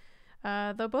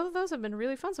 Though both of those have been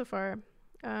really fun so far.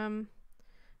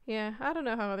 Yeah, I don't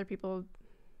know how other people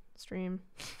stream.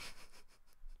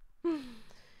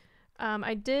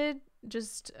 I did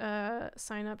just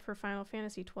sign up for Final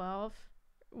Fantasy 12.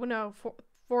 Well, no,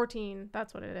 14.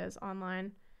 That's what it is,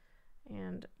 online.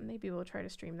 And maybe we'll try to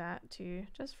stream that too,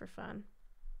 just for fun.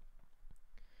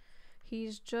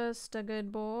 He's just a good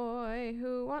boy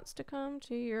who wants to come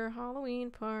to your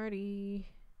Halloween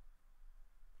party.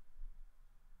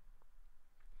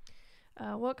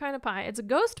 What kind of pie? It's a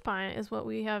ghost pie is what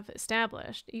we have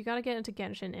established. You gotta get into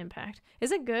Genshin Impact.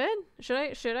 Is it good?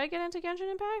 Should I get into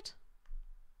Genshin Impact?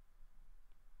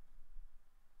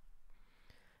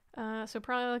 So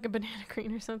probably like a banana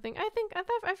green or something. I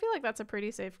feel like that's a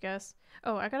pretty safe guess.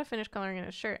 Oh, I gotta finish coloring in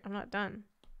his shirt. I'm not done.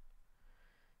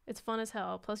 It's fun as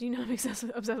hell. Plus, you know I'm obsessed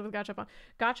with gacha.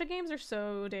 Gacha games are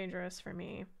so dangerous for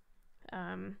me.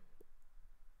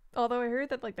 Although I heard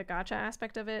that like the gacha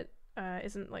aspect of it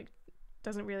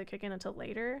doesn't really kick in until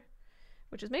later,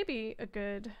 which is maybe a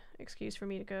good excuse for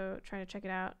me to go try to check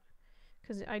it out.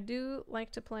 Because I do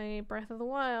like to play Breath of the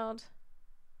Wild.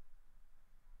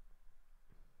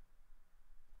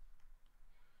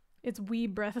 It's Wii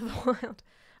Breath of the Wild.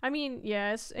 I mean,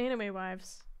 yeah, it's Anime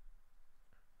Wives.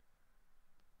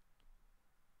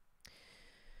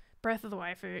 Breath of the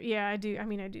Waifu. Yeah, I do. I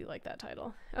mean, I do like that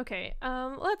title. Okay,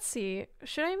 let's see.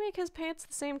 Should I make his pants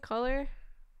the same color?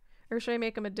 Or should I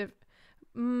make him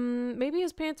Maybe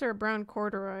his pants are a brown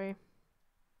corduroy.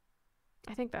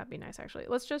 I think that'd be nice, actually.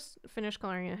 Let's just finish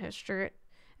coloring in his shirt,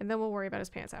 and then we'll worry about his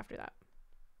pants after that.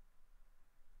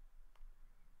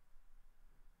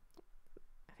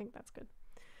 I think that's good.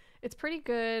 It's pretty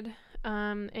good,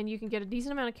 and you can get a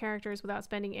decent amount of characters without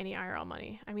spending any IRL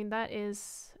money. I mean, that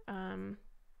is,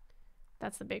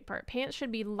 that's the big part. Pants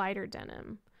should be lighter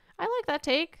denim. I like that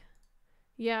take.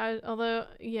 Yeah, although,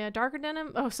 yeah, darker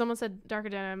denim. Oh, someone said darker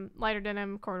denim, lighter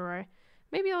denim, corduroy.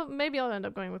 Maybe I'll end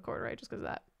up going with corduroy just because of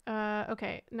that.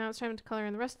 Okay, now it's time to color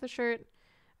in the rest of the shirt.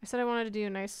 I said I wanted to do a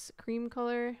nice cream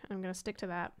color. I'm gonna stick to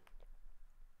that.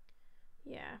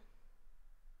 Yeah.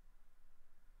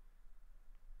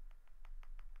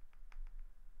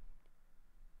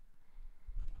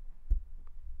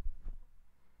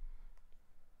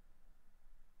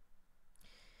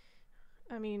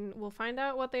 I mean, we'll find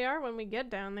out what they are when we get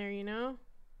down there, you know?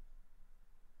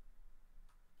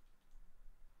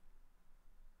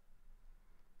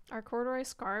 Are corduroy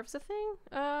scarves a thing?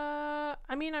 I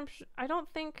mean, I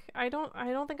don't think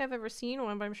I've ever seen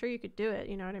one, but I'm sure you could do it,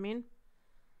 you know what I mean?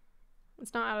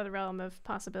 It's not out of the realm of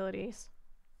possibilities.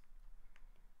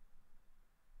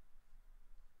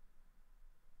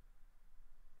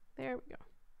 There we go.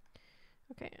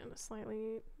 Okay, and a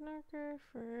slightly darker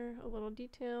for a little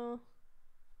detail.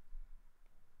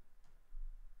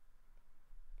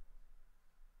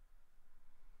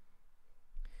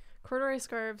 Corduroy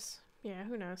scarves. Yeah,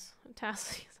 who knows?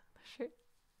 Tassels on the shirt.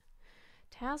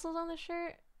 Tassels on the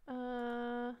shirt?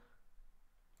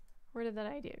 Where did that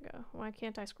idea go? Why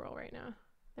can't I scroll right now?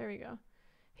 There we go.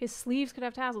 His sleeves could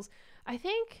have tassels. I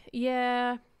think,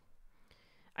 yeah.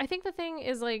 I think the thing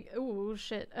is like, ooh,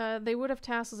 shit. They would have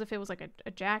tassels if it was like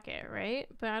a jacket, right?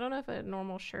 But I don't know if a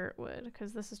normal shirt would,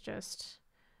 because this is just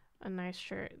a nice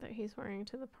shirt that he's wearing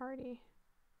to the party.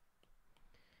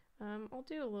 I'll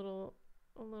do a little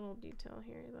detail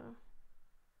here though.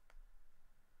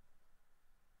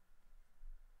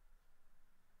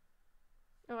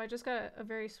 Oh, I just got a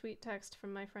very sweet text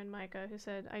from my friend Micah who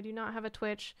said, I do not have a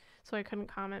Twitch, so I couldn't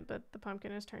comment, but the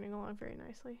pumpkin is turning along very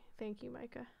nicely. Thank you,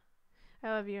 Micah. I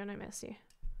love you and I miss you.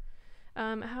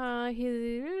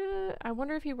 I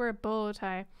wonder if he wore a bolo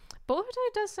tie. Bolo tie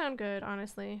does sound good,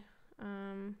 honestly.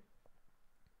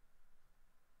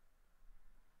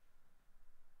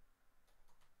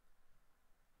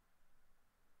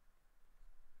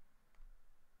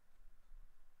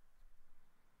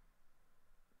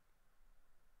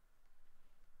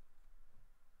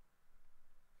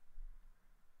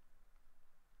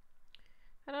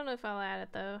 I don't know if I'll add it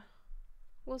though.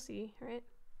 We'll see, right?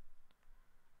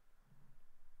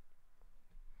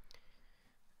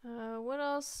 What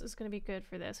else is gonna be good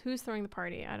for this? Who's throwing the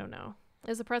party? I don't know.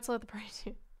 Is the pretzel at the party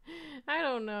too? I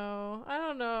don't know. I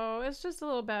don't know. It's just a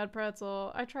little bad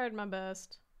pretzel. I tried my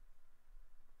best.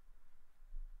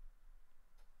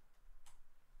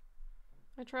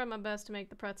 I tried my best to make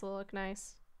the pretzel look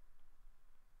nice.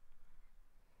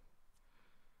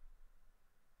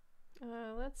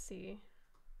 Let's see.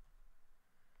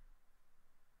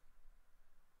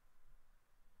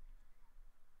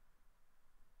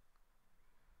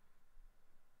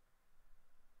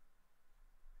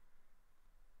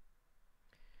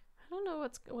 I don't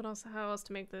know how else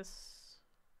to make this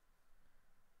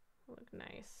look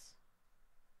nice.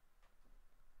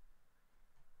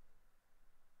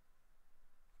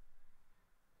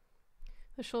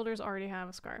 The shoulders already have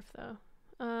a scarf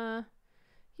though.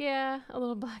 Yeah, a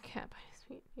little black hat by his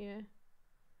feet. Yeah.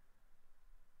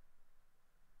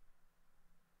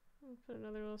 I'll put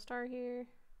another little star here.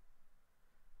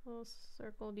 A little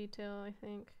circle detail, I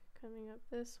think, coming up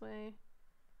this way.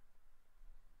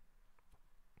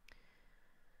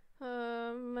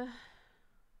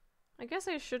 I guess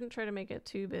I shouldn't try to make it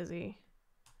too busy,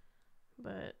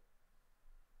 but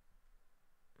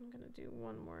I'm gonna do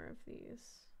one more of these.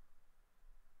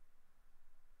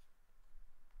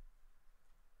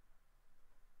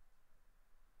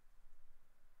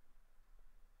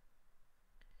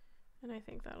 And I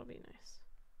think that'll be nice.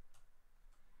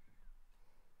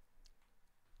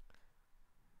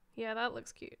 Yeah, that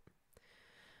looks cute.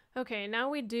 Okay, now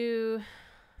we do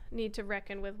need to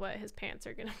reckon with what his pants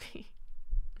are gonna be.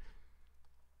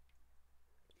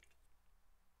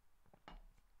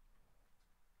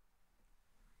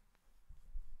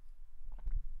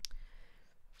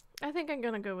 I think I'm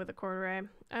gonna go with a corduroy.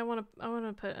 I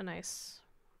wanna put a nice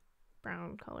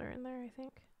brown color in there, I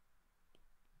think.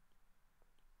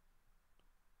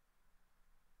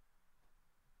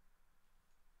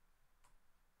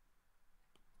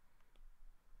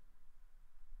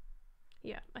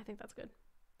 Yeah, I think that's good.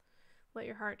 Let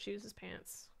your heart choose his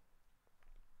pants.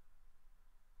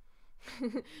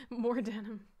 More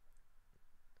denim.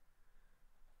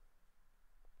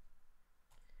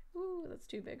 Ooh, that's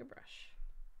too big a brush.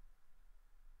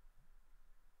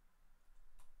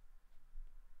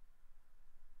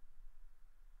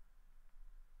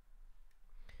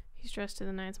 He's dressed to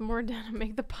the nines. More denim.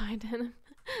 Make the pie denim.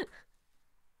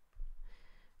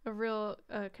 A real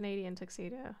Canadian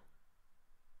tuxedo.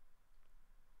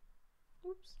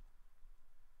 Oops.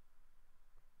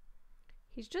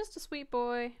 He's just a sweet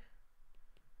boy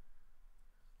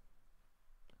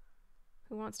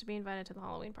who wants to be invited to the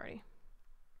Halloween party.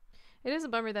 It is a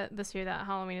bummer that this year that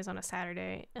Halloween is on a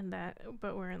Saturday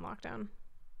but we're in lockdown.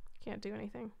 Can't do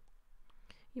anything.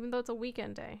 Even though it's a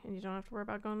weekend day and you don't have to worry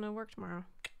about going to work tomorrow.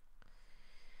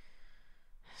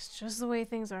 It's just the way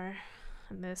things are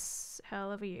in this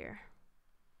hell of a year.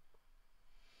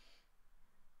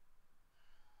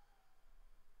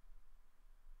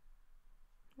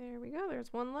 There we go.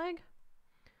 There's one leg.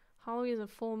 Halloween is a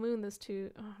full moon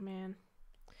Oh, man.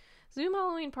 Zoom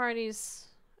Halloween parties,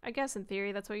 I guess in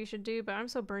theory that's what you should do, but I'm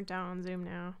so burnt out on Zoom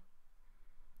now.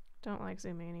 Don't like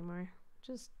Zooming anymore.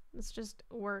 It's just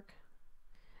work.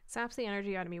 It saps the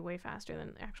energy out of me way faster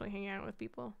than actually hanging out with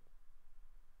people.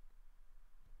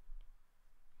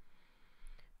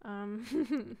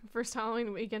 First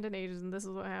Halloween weekend in ages, and this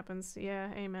is what happens.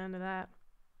 Yeah, amen to that.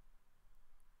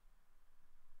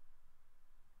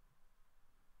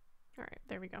 Alright,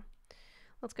 there we go.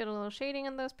 Let's get a little shading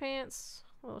on those pants.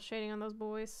 A little shading on those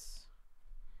boys.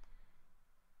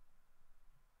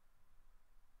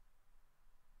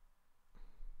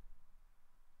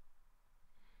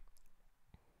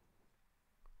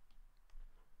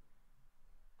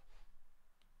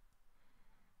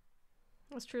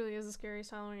 This truly is the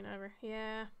scariest Halloween ever.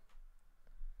 Yeah.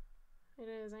 It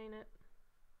is, ain't it?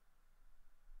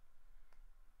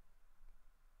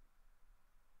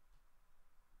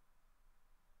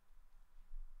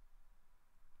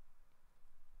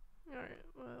 Alright,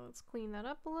 well, let's clean that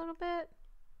up a little bit.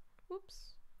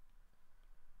 Oops.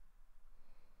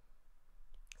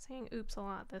 Saying oops a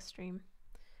lot this stream.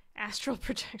 Astral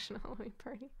projection Halloween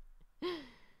party.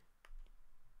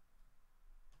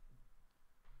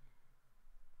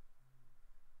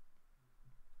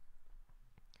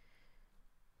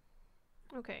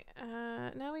 Okay,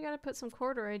 now we gotta put some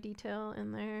corduroy detail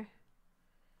in there.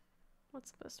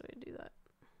 What's the best way to do that?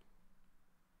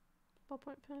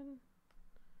 Ballpoint pen.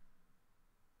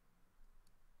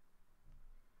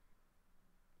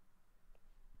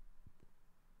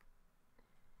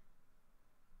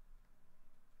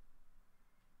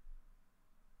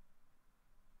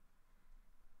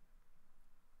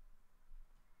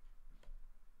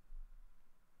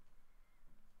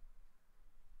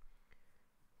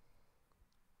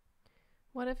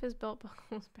 What if his belt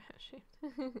buckle was bad shaped?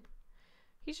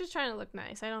 He's just trying to look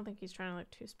nice. I don't think he's trying to look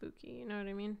too spooky, you know what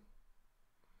I mean?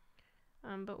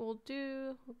 But we'll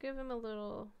give him a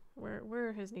little, where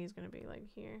are his knees gonna be, like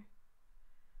here.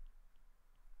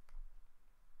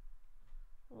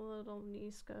 A little knee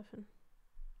scuffing.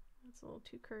 That's a little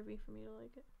too curvy for me to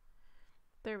like it.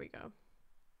 There we go.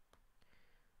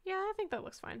 Yeah, I think that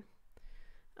looks fine.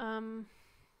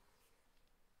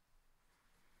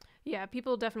 Yeah,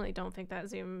 people definitely don't think that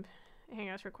Zoom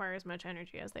Hangouts require as much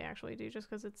energy as they actually do just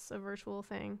because it's a virtual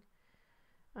thing.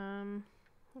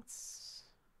 It's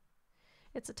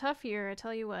a tough year, I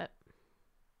tell you what.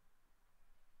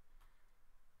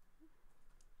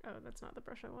 Oh, that's not the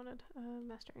brush I wanted.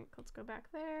 Master ink, let's go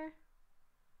back there.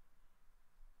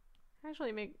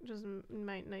 Actually,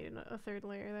 might need a third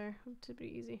layer there to be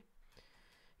easy.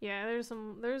 Yeah, there's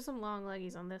some long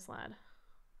leggies on this lad.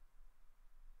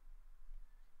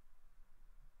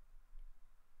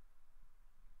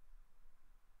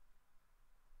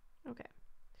 Okay.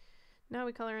 Now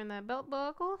we color in that belt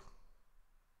buckle.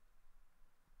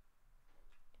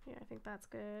 Yeah, I think that's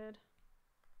good.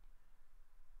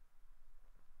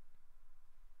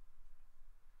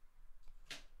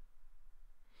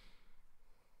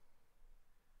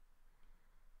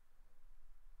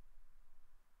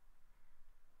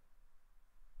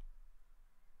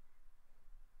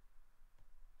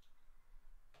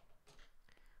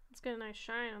 Let's get a nice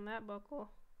shine on that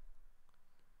buckle.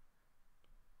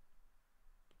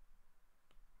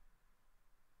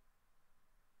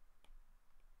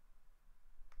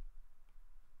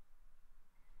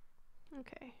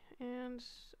 Okay, and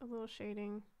a little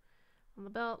shading on the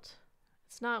belt.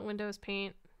 It's not Windows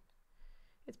Paint.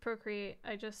 It's Procreate.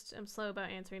 I just am slow about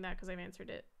answering that because I've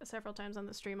answered it several times on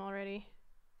the stream already.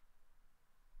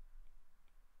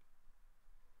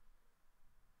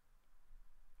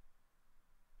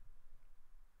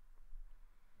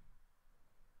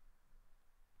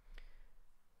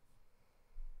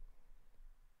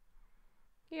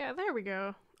 Yeah, there we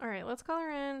go. All right, let's color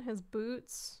in his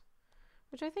boots,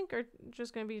 which I think are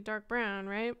just going to be dark brown,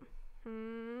 right?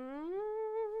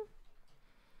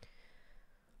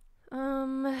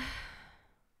 I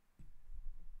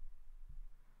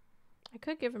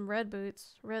could give him red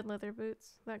boots, red leather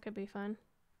boots. That could be fun.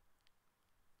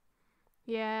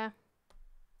 Yeah.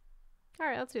 All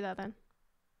right, let's do that then.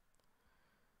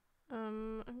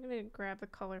 I'm gonna grab the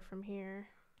color from here.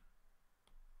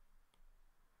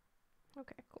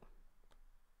 Okay, cool.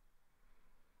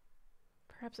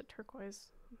 Perhaps a turquoise.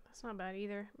 That's not bad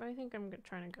either, but I think I'm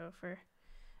trying to go for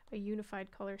a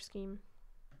unified color scheme.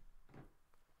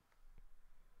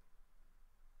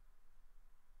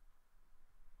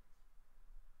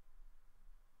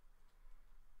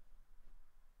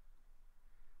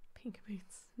 Pink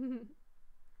boots.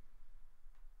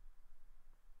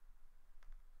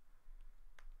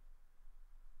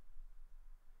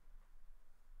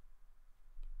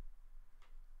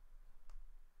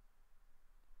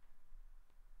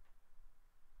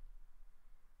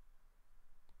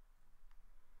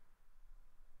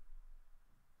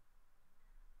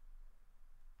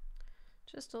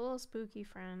 Just a little spooky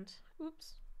friend.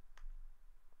 Oops.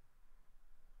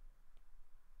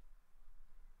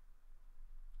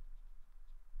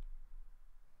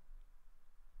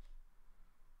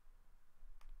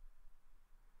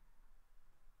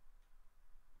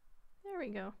 There we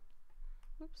go.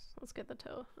 Oops. Let's get the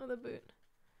toe of the boot.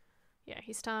 Yeah,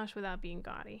 he's stylish without being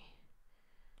gaudy.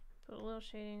 Put a little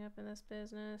shading up in this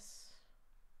business.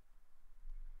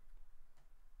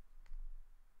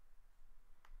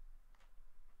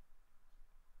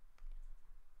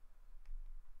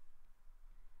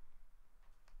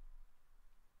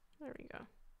 There we go.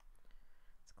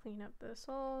 Let's clean up the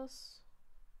soles.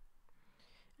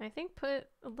 And I think put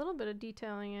a little bit of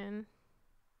detailing in.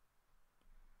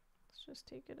 Let's just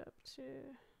take it up to,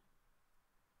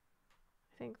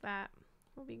 I think that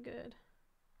will be good.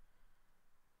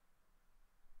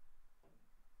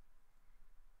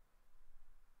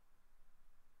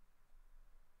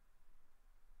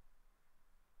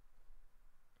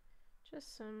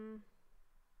 Just some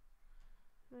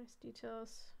nice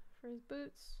details for his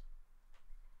boots.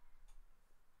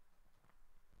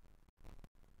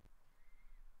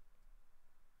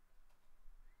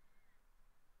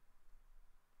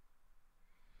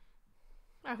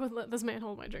 I would let this man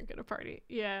hold my drink at a party.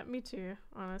 Yeah, me too,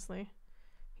 honestly.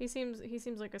 He seems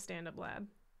like a stand-up lad.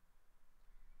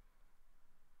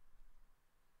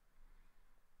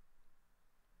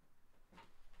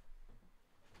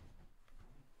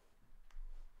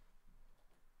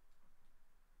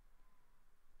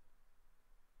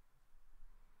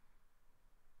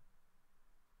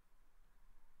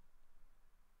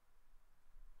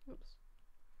 Oops.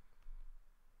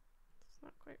 It's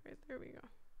not quite right. There we go.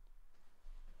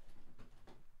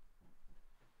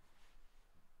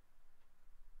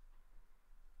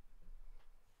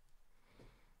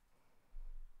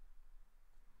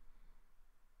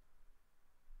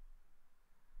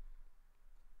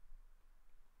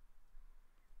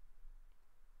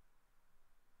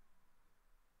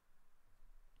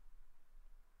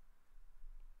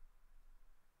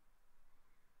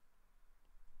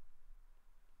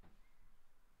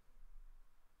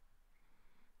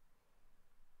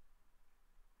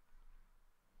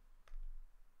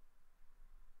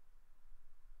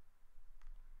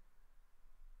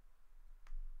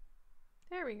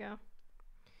 There we go.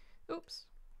 Oops.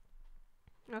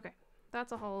 Okay,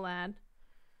 that's a whole lad.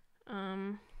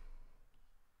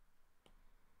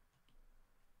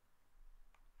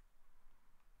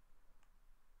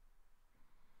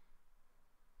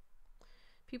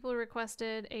 People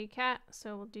requested a cat,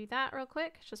 so we'll do that real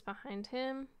quick. Just behind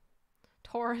him.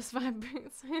 Taurus vibe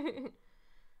boots.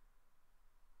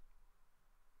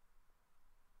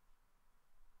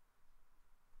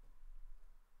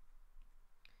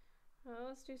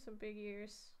 Let's do some big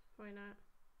ears. Why not?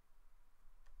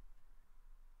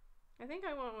 I think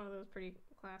I want one of those pretty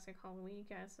classic Halloween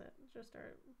cats that just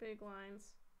are big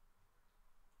lines.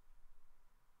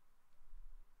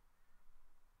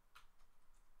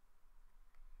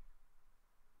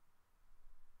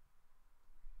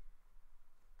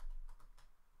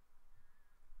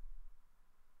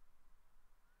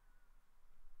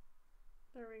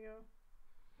 There we go.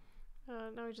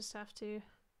 Now we just have to...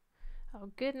 Oh,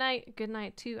 good night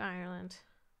to Ireland.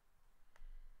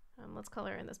 Let's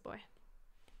color in this boy.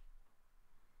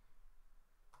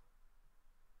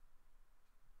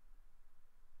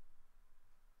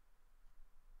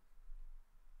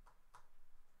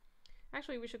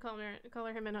 Actually, we should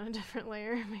color him in on a different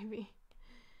layer, maybe.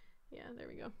 Yeah, there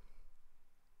we go.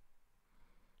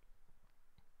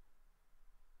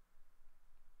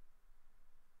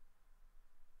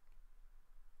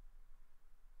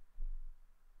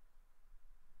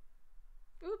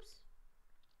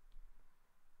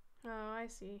 I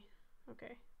see.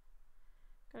 Okay.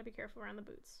 Gotta be careful around the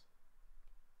boots.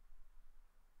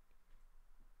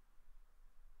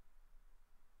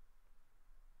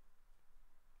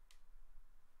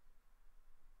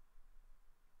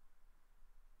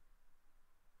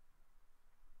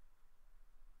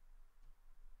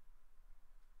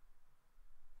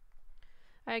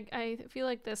 I feel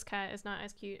like this cat is not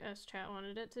as cute as chat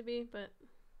wanted it to be, but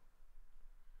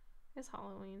it's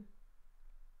Halloween.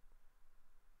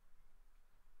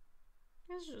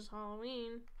 It's just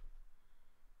Halloween.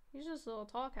 He's just a little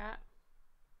tall cat.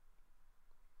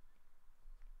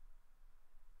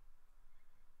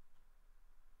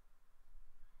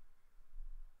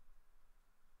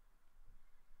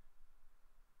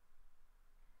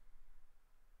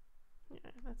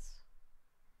 Yeah,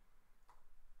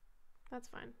 that's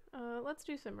fine. Let's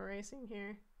do some erasing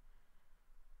here.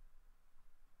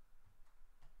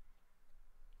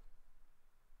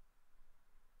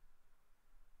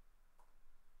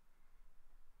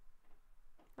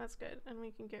 That's good, and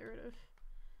we can get rid of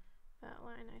that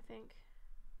line, I think.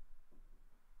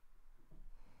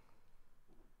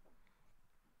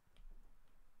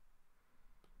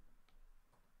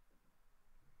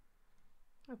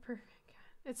 A perfect cat.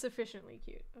 It's sufficiently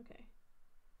cute. Okay.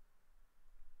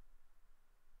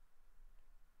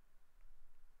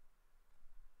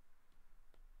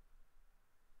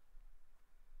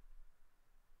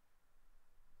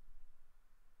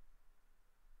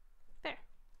 There.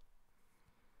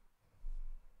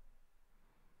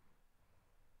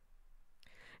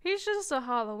 He's just a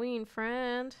Halloween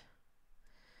friend.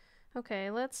 Okay,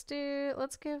 let's put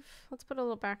a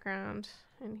little background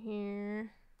in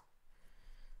here.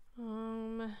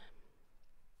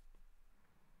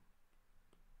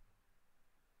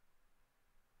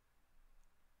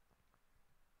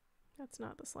 That's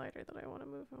not the slider that I want to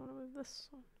move. I want to move this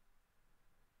one.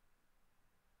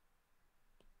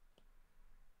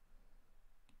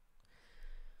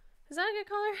 Is that a good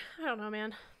color? I don't know,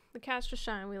 man. The cats just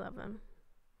shine. We love them.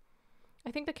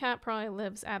 I think the cat probably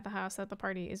lives at the house that the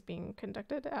party is being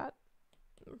conducted at.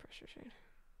 Pressure shade.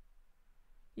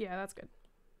 Yeah, that's good.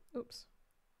 Oops.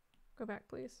 Go back,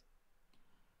 please.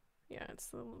 Yeah, it's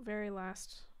the very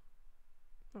last.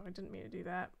 Oh, I didn't mean to do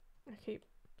that. I keep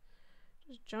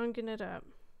just junking it up.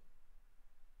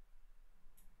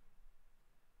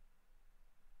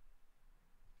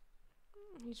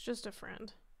 He's just a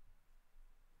friend.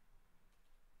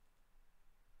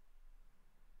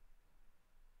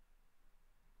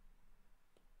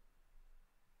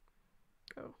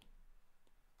 Go.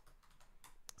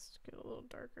 Let's get a little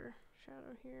darker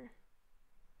shadow here.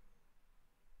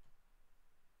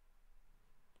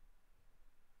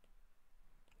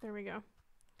 There we go.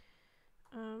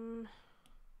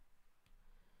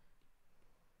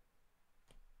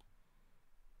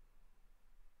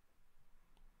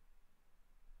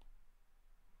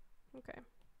 Okay.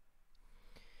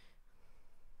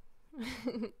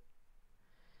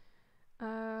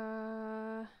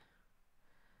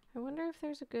 I wonder if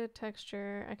there's a good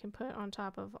texture I can put on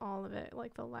top of all of it,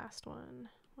 like the last one.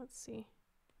 Let's see.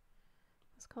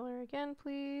 This color again,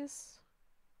 please.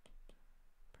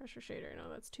 Pressure shader. No,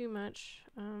 that's too much.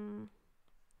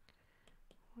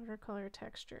 Watercolor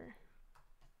texture.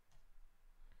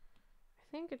 I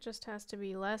think it just has to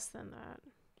be less than that.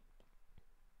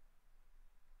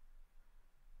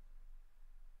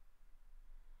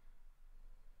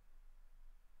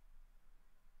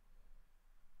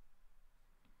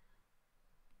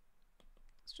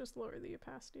 Let's just lower the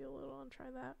opacity a little and try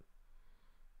that.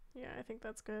 Yeah, I think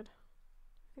that's good.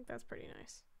 I think that's pretty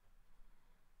nice.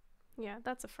 Yeah,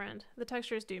 that's a friend. The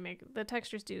textures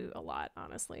do a lot,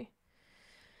 honestly.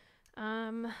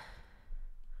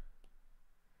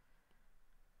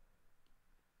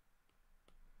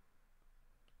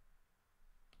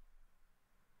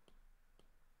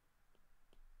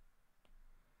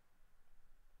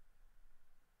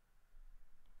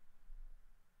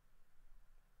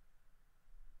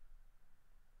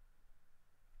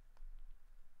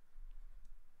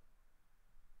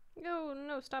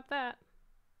 No, stop that.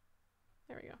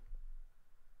 There we go.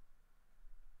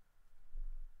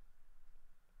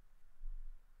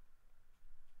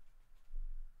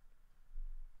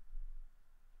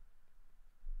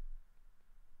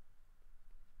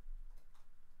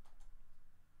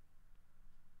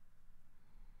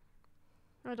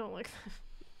 I don't like that.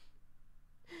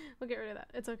 We'll get rid of that.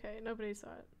 It's okay. Nobody saw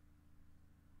it.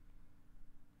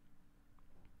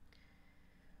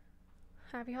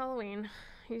 Happy Halloween.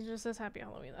 He just says Happy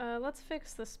Halloween. Let's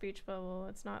fix the speech bubble.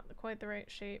 It's not quite the right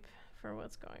shape for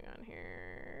what's going on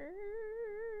here.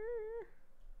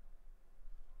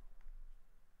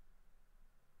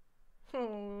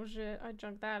 Oh, shit, I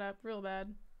junked that up real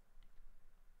bad.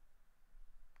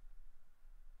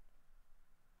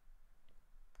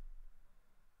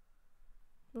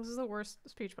 This is the worst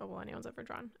speech bubble anyone's ever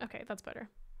drawn. Okay, that's better.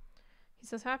 He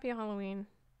says, Happy Halloween.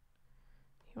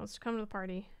 He wants to come to the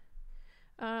party.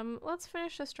 Let's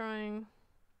finish this drawing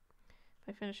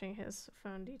by finishing his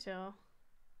phone detail.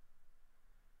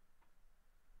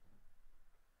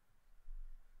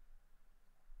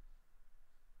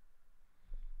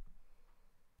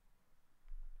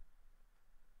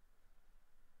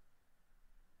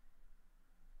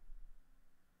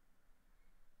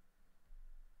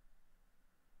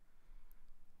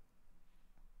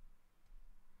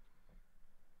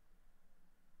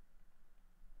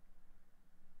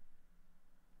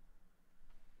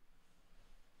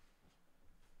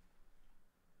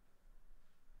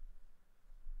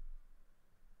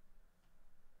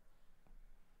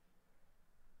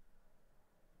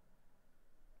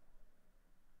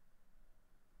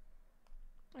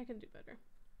 I can do better.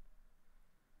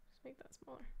 Just make that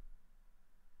smaller.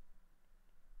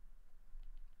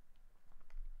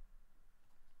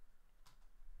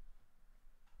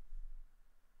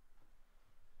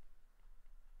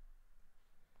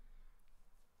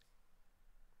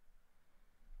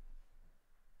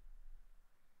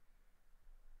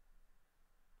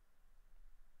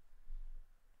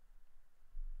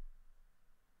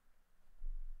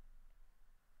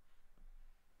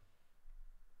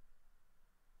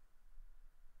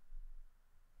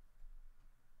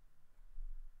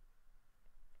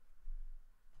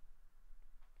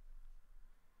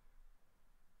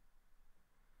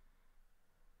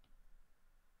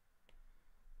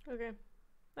 Okay,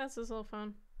 that's his little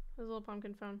phone. His little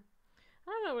pumpkin phone.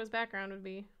 I don't know what his background would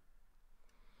be.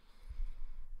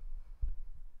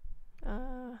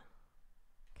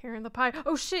 Karen the pie.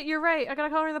 Oh shit, you're right. I gotta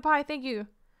color in the pie. Thank you.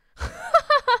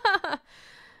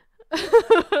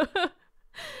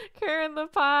 Karen the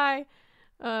pie.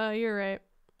 You're right.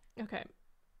 Okay,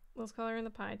 let's color in the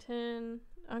pie. 10.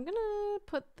 I'm gonna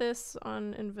put this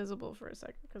on invisible for a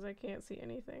second because I can't see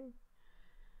anything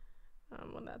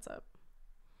when that's up.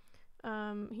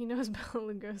 He knows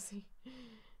Bela Lugosi.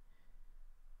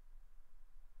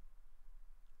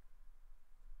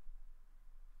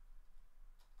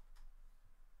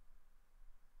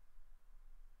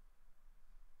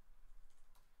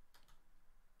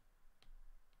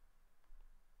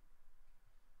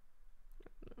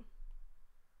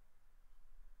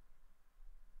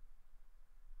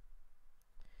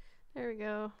 There we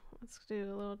go. Let's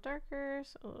do a little darker,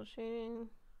 so a little shading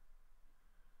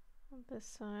on this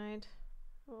side,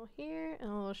 a little here, and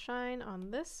a little shine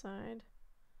on this side.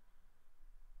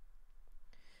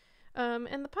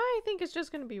 And the pie I think is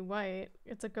just gonna be white.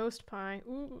 It's a ghost pie.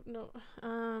 Ooh, no.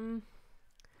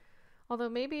 Although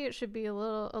maybe it should be a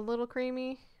little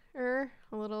creamy, a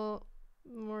little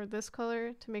more this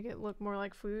color to make it look more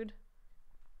like food.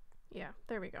 Yeah,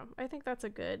 there we go. I think that's a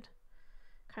good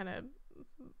kind of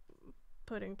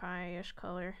pudding pie-ish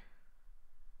color.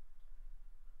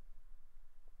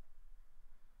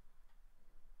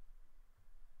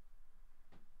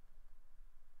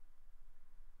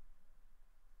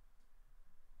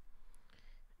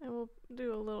 And we'll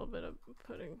do a little bit of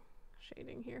pudding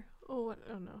shading here. Oh, what?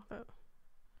 Oh no, I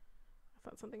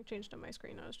thought something changed on my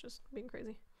screen. I was just being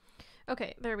crazy.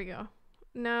 Okay, there we go.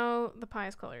 Now the pie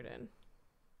is colored in.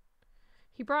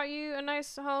 He brought you a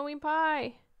nice Halloween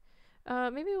pie.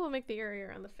 Maybe we'll make the area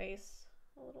around the face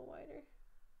a little wider,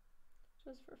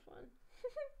 just for fun.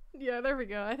 Yeah, there we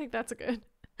go. I think that's good.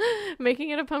 Making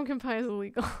it a pumpkin pie is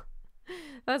illegal.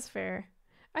 That's fair.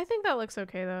 I think that looks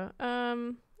okay though.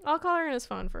 I'll color in his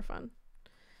phone for fun,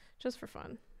 just for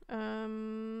fun.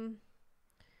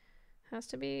 Has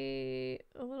to be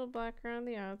a little black around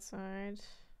the outside.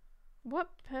 What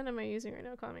pen am I using right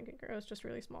now? Comic Inker. Oh, it's just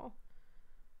really small.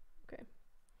 Okay.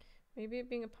 Maybe it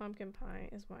being a pumpkin pie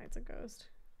is why it's a ghost.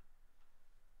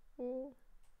 Ooh.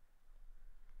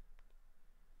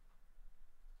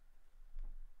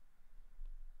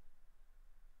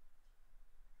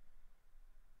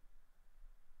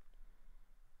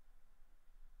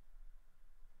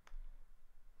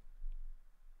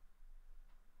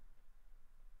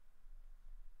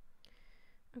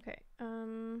 Okay,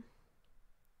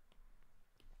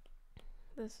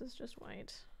 this is just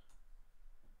white.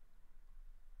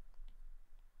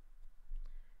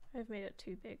 I've made it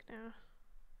too big now.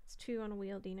 It's too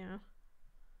unwieldy now.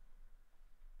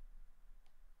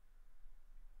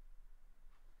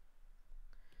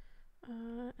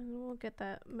 And we'll get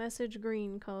that message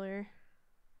green color.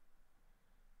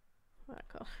 That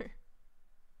color.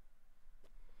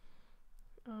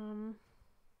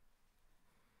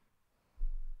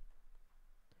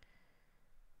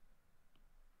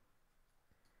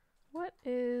 What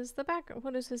is the background?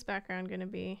 What is his background gonna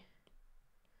be?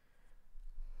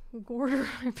 Gorder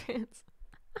my pants.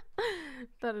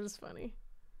 That is funny.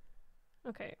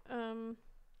 Okay,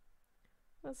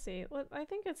 let's see. I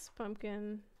think it's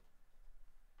pumpkin.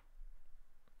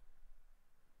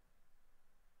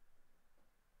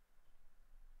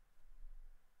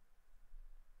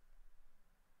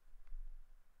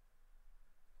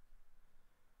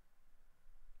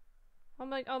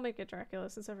 I'll make it Dracula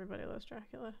since everybody loves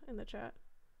Dracula in the chat.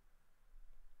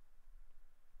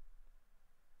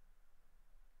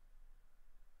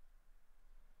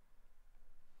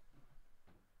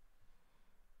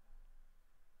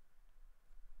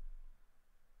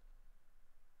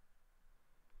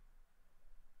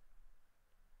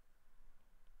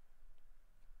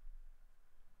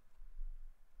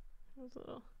 Those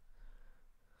little.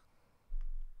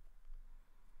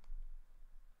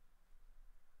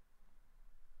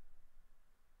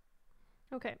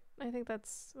 Okay, I think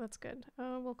that's good.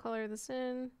 We'll color this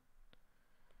in.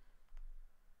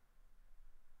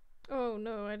 Oh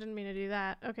no, I didn't mean to do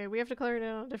that. Okay, we have to color it in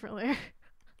on a different layer.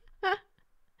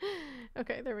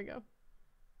 Okay, there we go.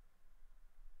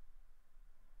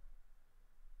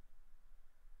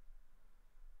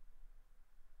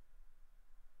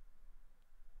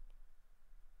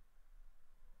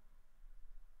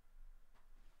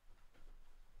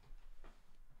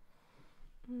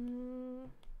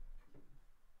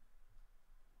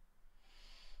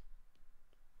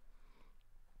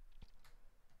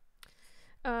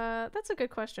 That's a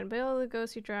good question. Bela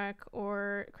Lugosi Drac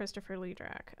or Christopher Lee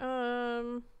Drac? I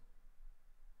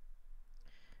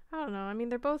don't know. I mean,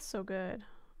 they're both so good.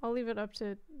 I'll leave it up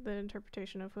to the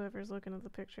interpretation of whoever's looking at the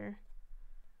picture.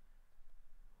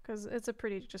 Because it's a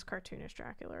pretty just cartoonish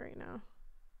Dracula right now.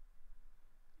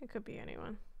 It could be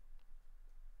anyone.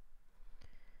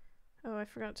 Oh, I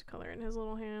forgot to color in his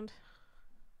little hand.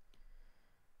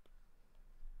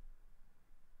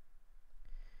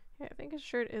 Yeah, I think his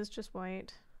shirt is just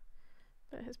white.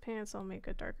 But his pants I'll make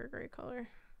a darker gray color.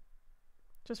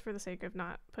 Just for the sake of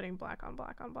not putting black on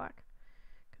black on black.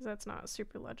 Because that's not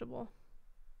super legible.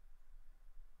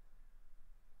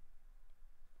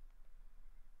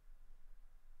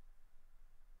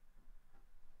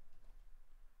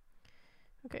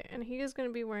 Okay, and he is going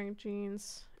to be wearing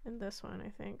jeans in this one, I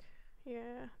think.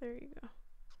 Yeah, there you go.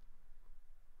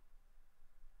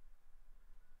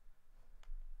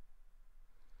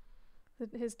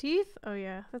 His teeth? Oh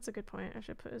yeah, that's a good point. I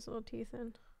should put his little teeth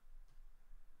in.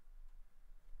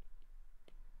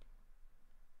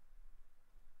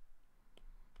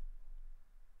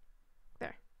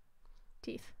 There.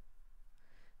 Teeth.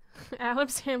 Adam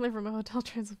Sandler from a Hotel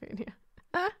Transylvania.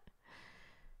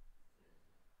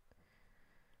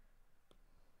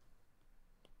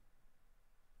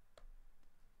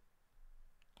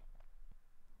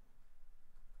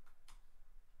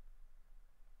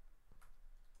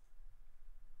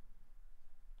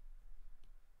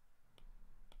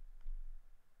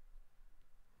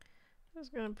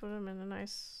 Just gonna put him in a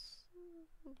nice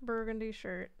burgundy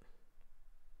shirt.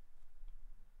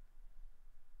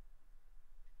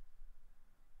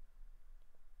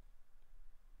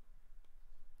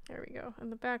 There we go. In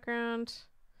the background.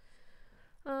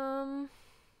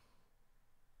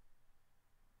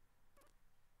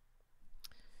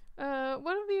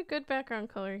 What would be a good background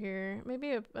color here?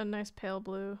 Maybe a nice pale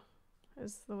blue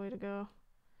is the way to go.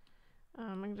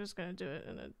 I'm just gonna do it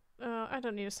in a I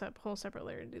don't need a whole separate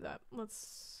layer to do that.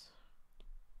 Let's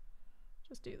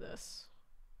just do this.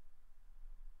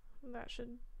 That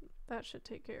should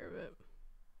take care of it.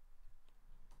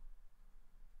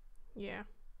 Yeah.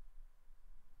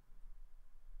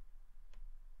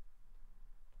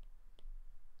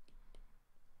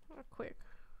 Quick.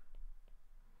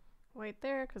 White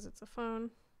there because it's a phone.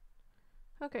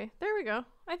 Okay, there we go.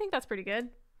 I think that's pretty good.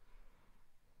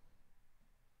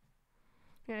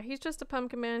 Yeah, he's just a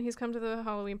pumpkin man. He's come to the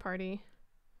Halloween party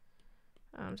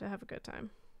to have a good time.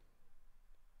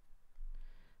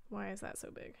 Why is that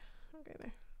so big? Okay,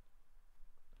 there.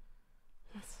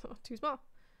 That's too small.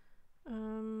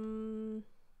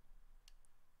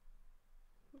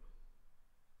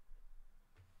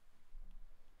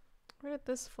 Where did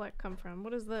this fleck come from?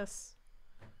 What is this?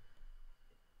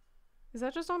 Is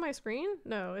that just on my screen?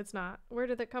 No, it's not. Where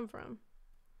did it come from?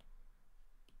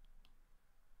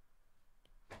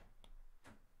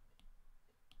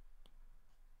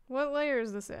 What layer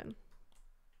is this in?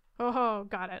 Oh,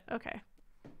 got it. Okay.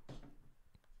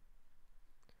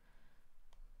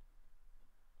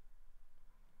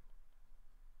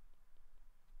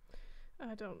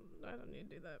 I don't need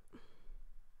to do that.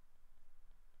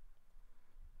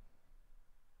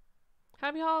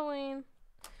 Happy Halloween.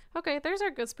 Okay, there's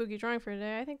our good spooky drawing for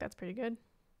today. I think that's pretty good.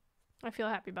 I feel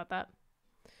happy about that.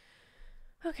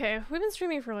 Okay, we've been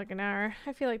streaming for like an hour.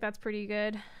 I feel like that's pretty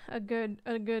good. A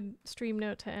good stream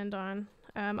note to end on.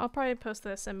 I'll probably post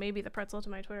this and maybe the pretzel to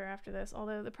my Twitter after this,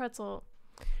 although the pretzel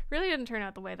really didn't turn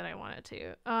out the way that I wanted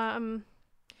to.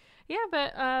 Yeah,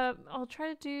 but I'll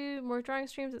try to do more drawing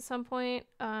streams at some point.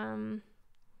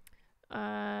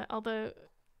 Although,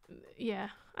 yeah,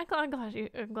 I'm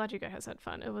glad you guys had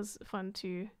fun. It was fun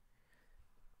to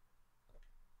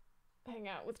hang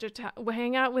out with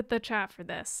the chat for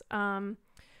this.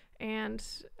 And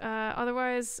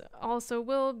otherwise, also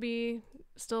will be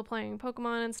still playing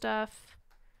Pokemon and stuff.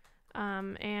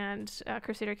 And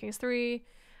Crusader Kings 3.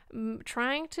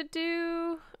 Trying to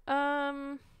do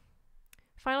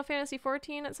Final Fantasy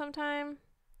 14 at some time.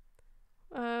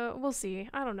 We'll see.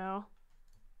 I don't know.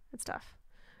 It's tough.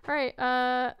 All right.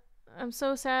 I'm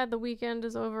so sad the weekend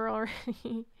is over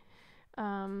already.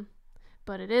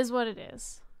 But it is what it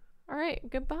is. All right.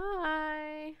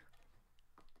 Goodbye.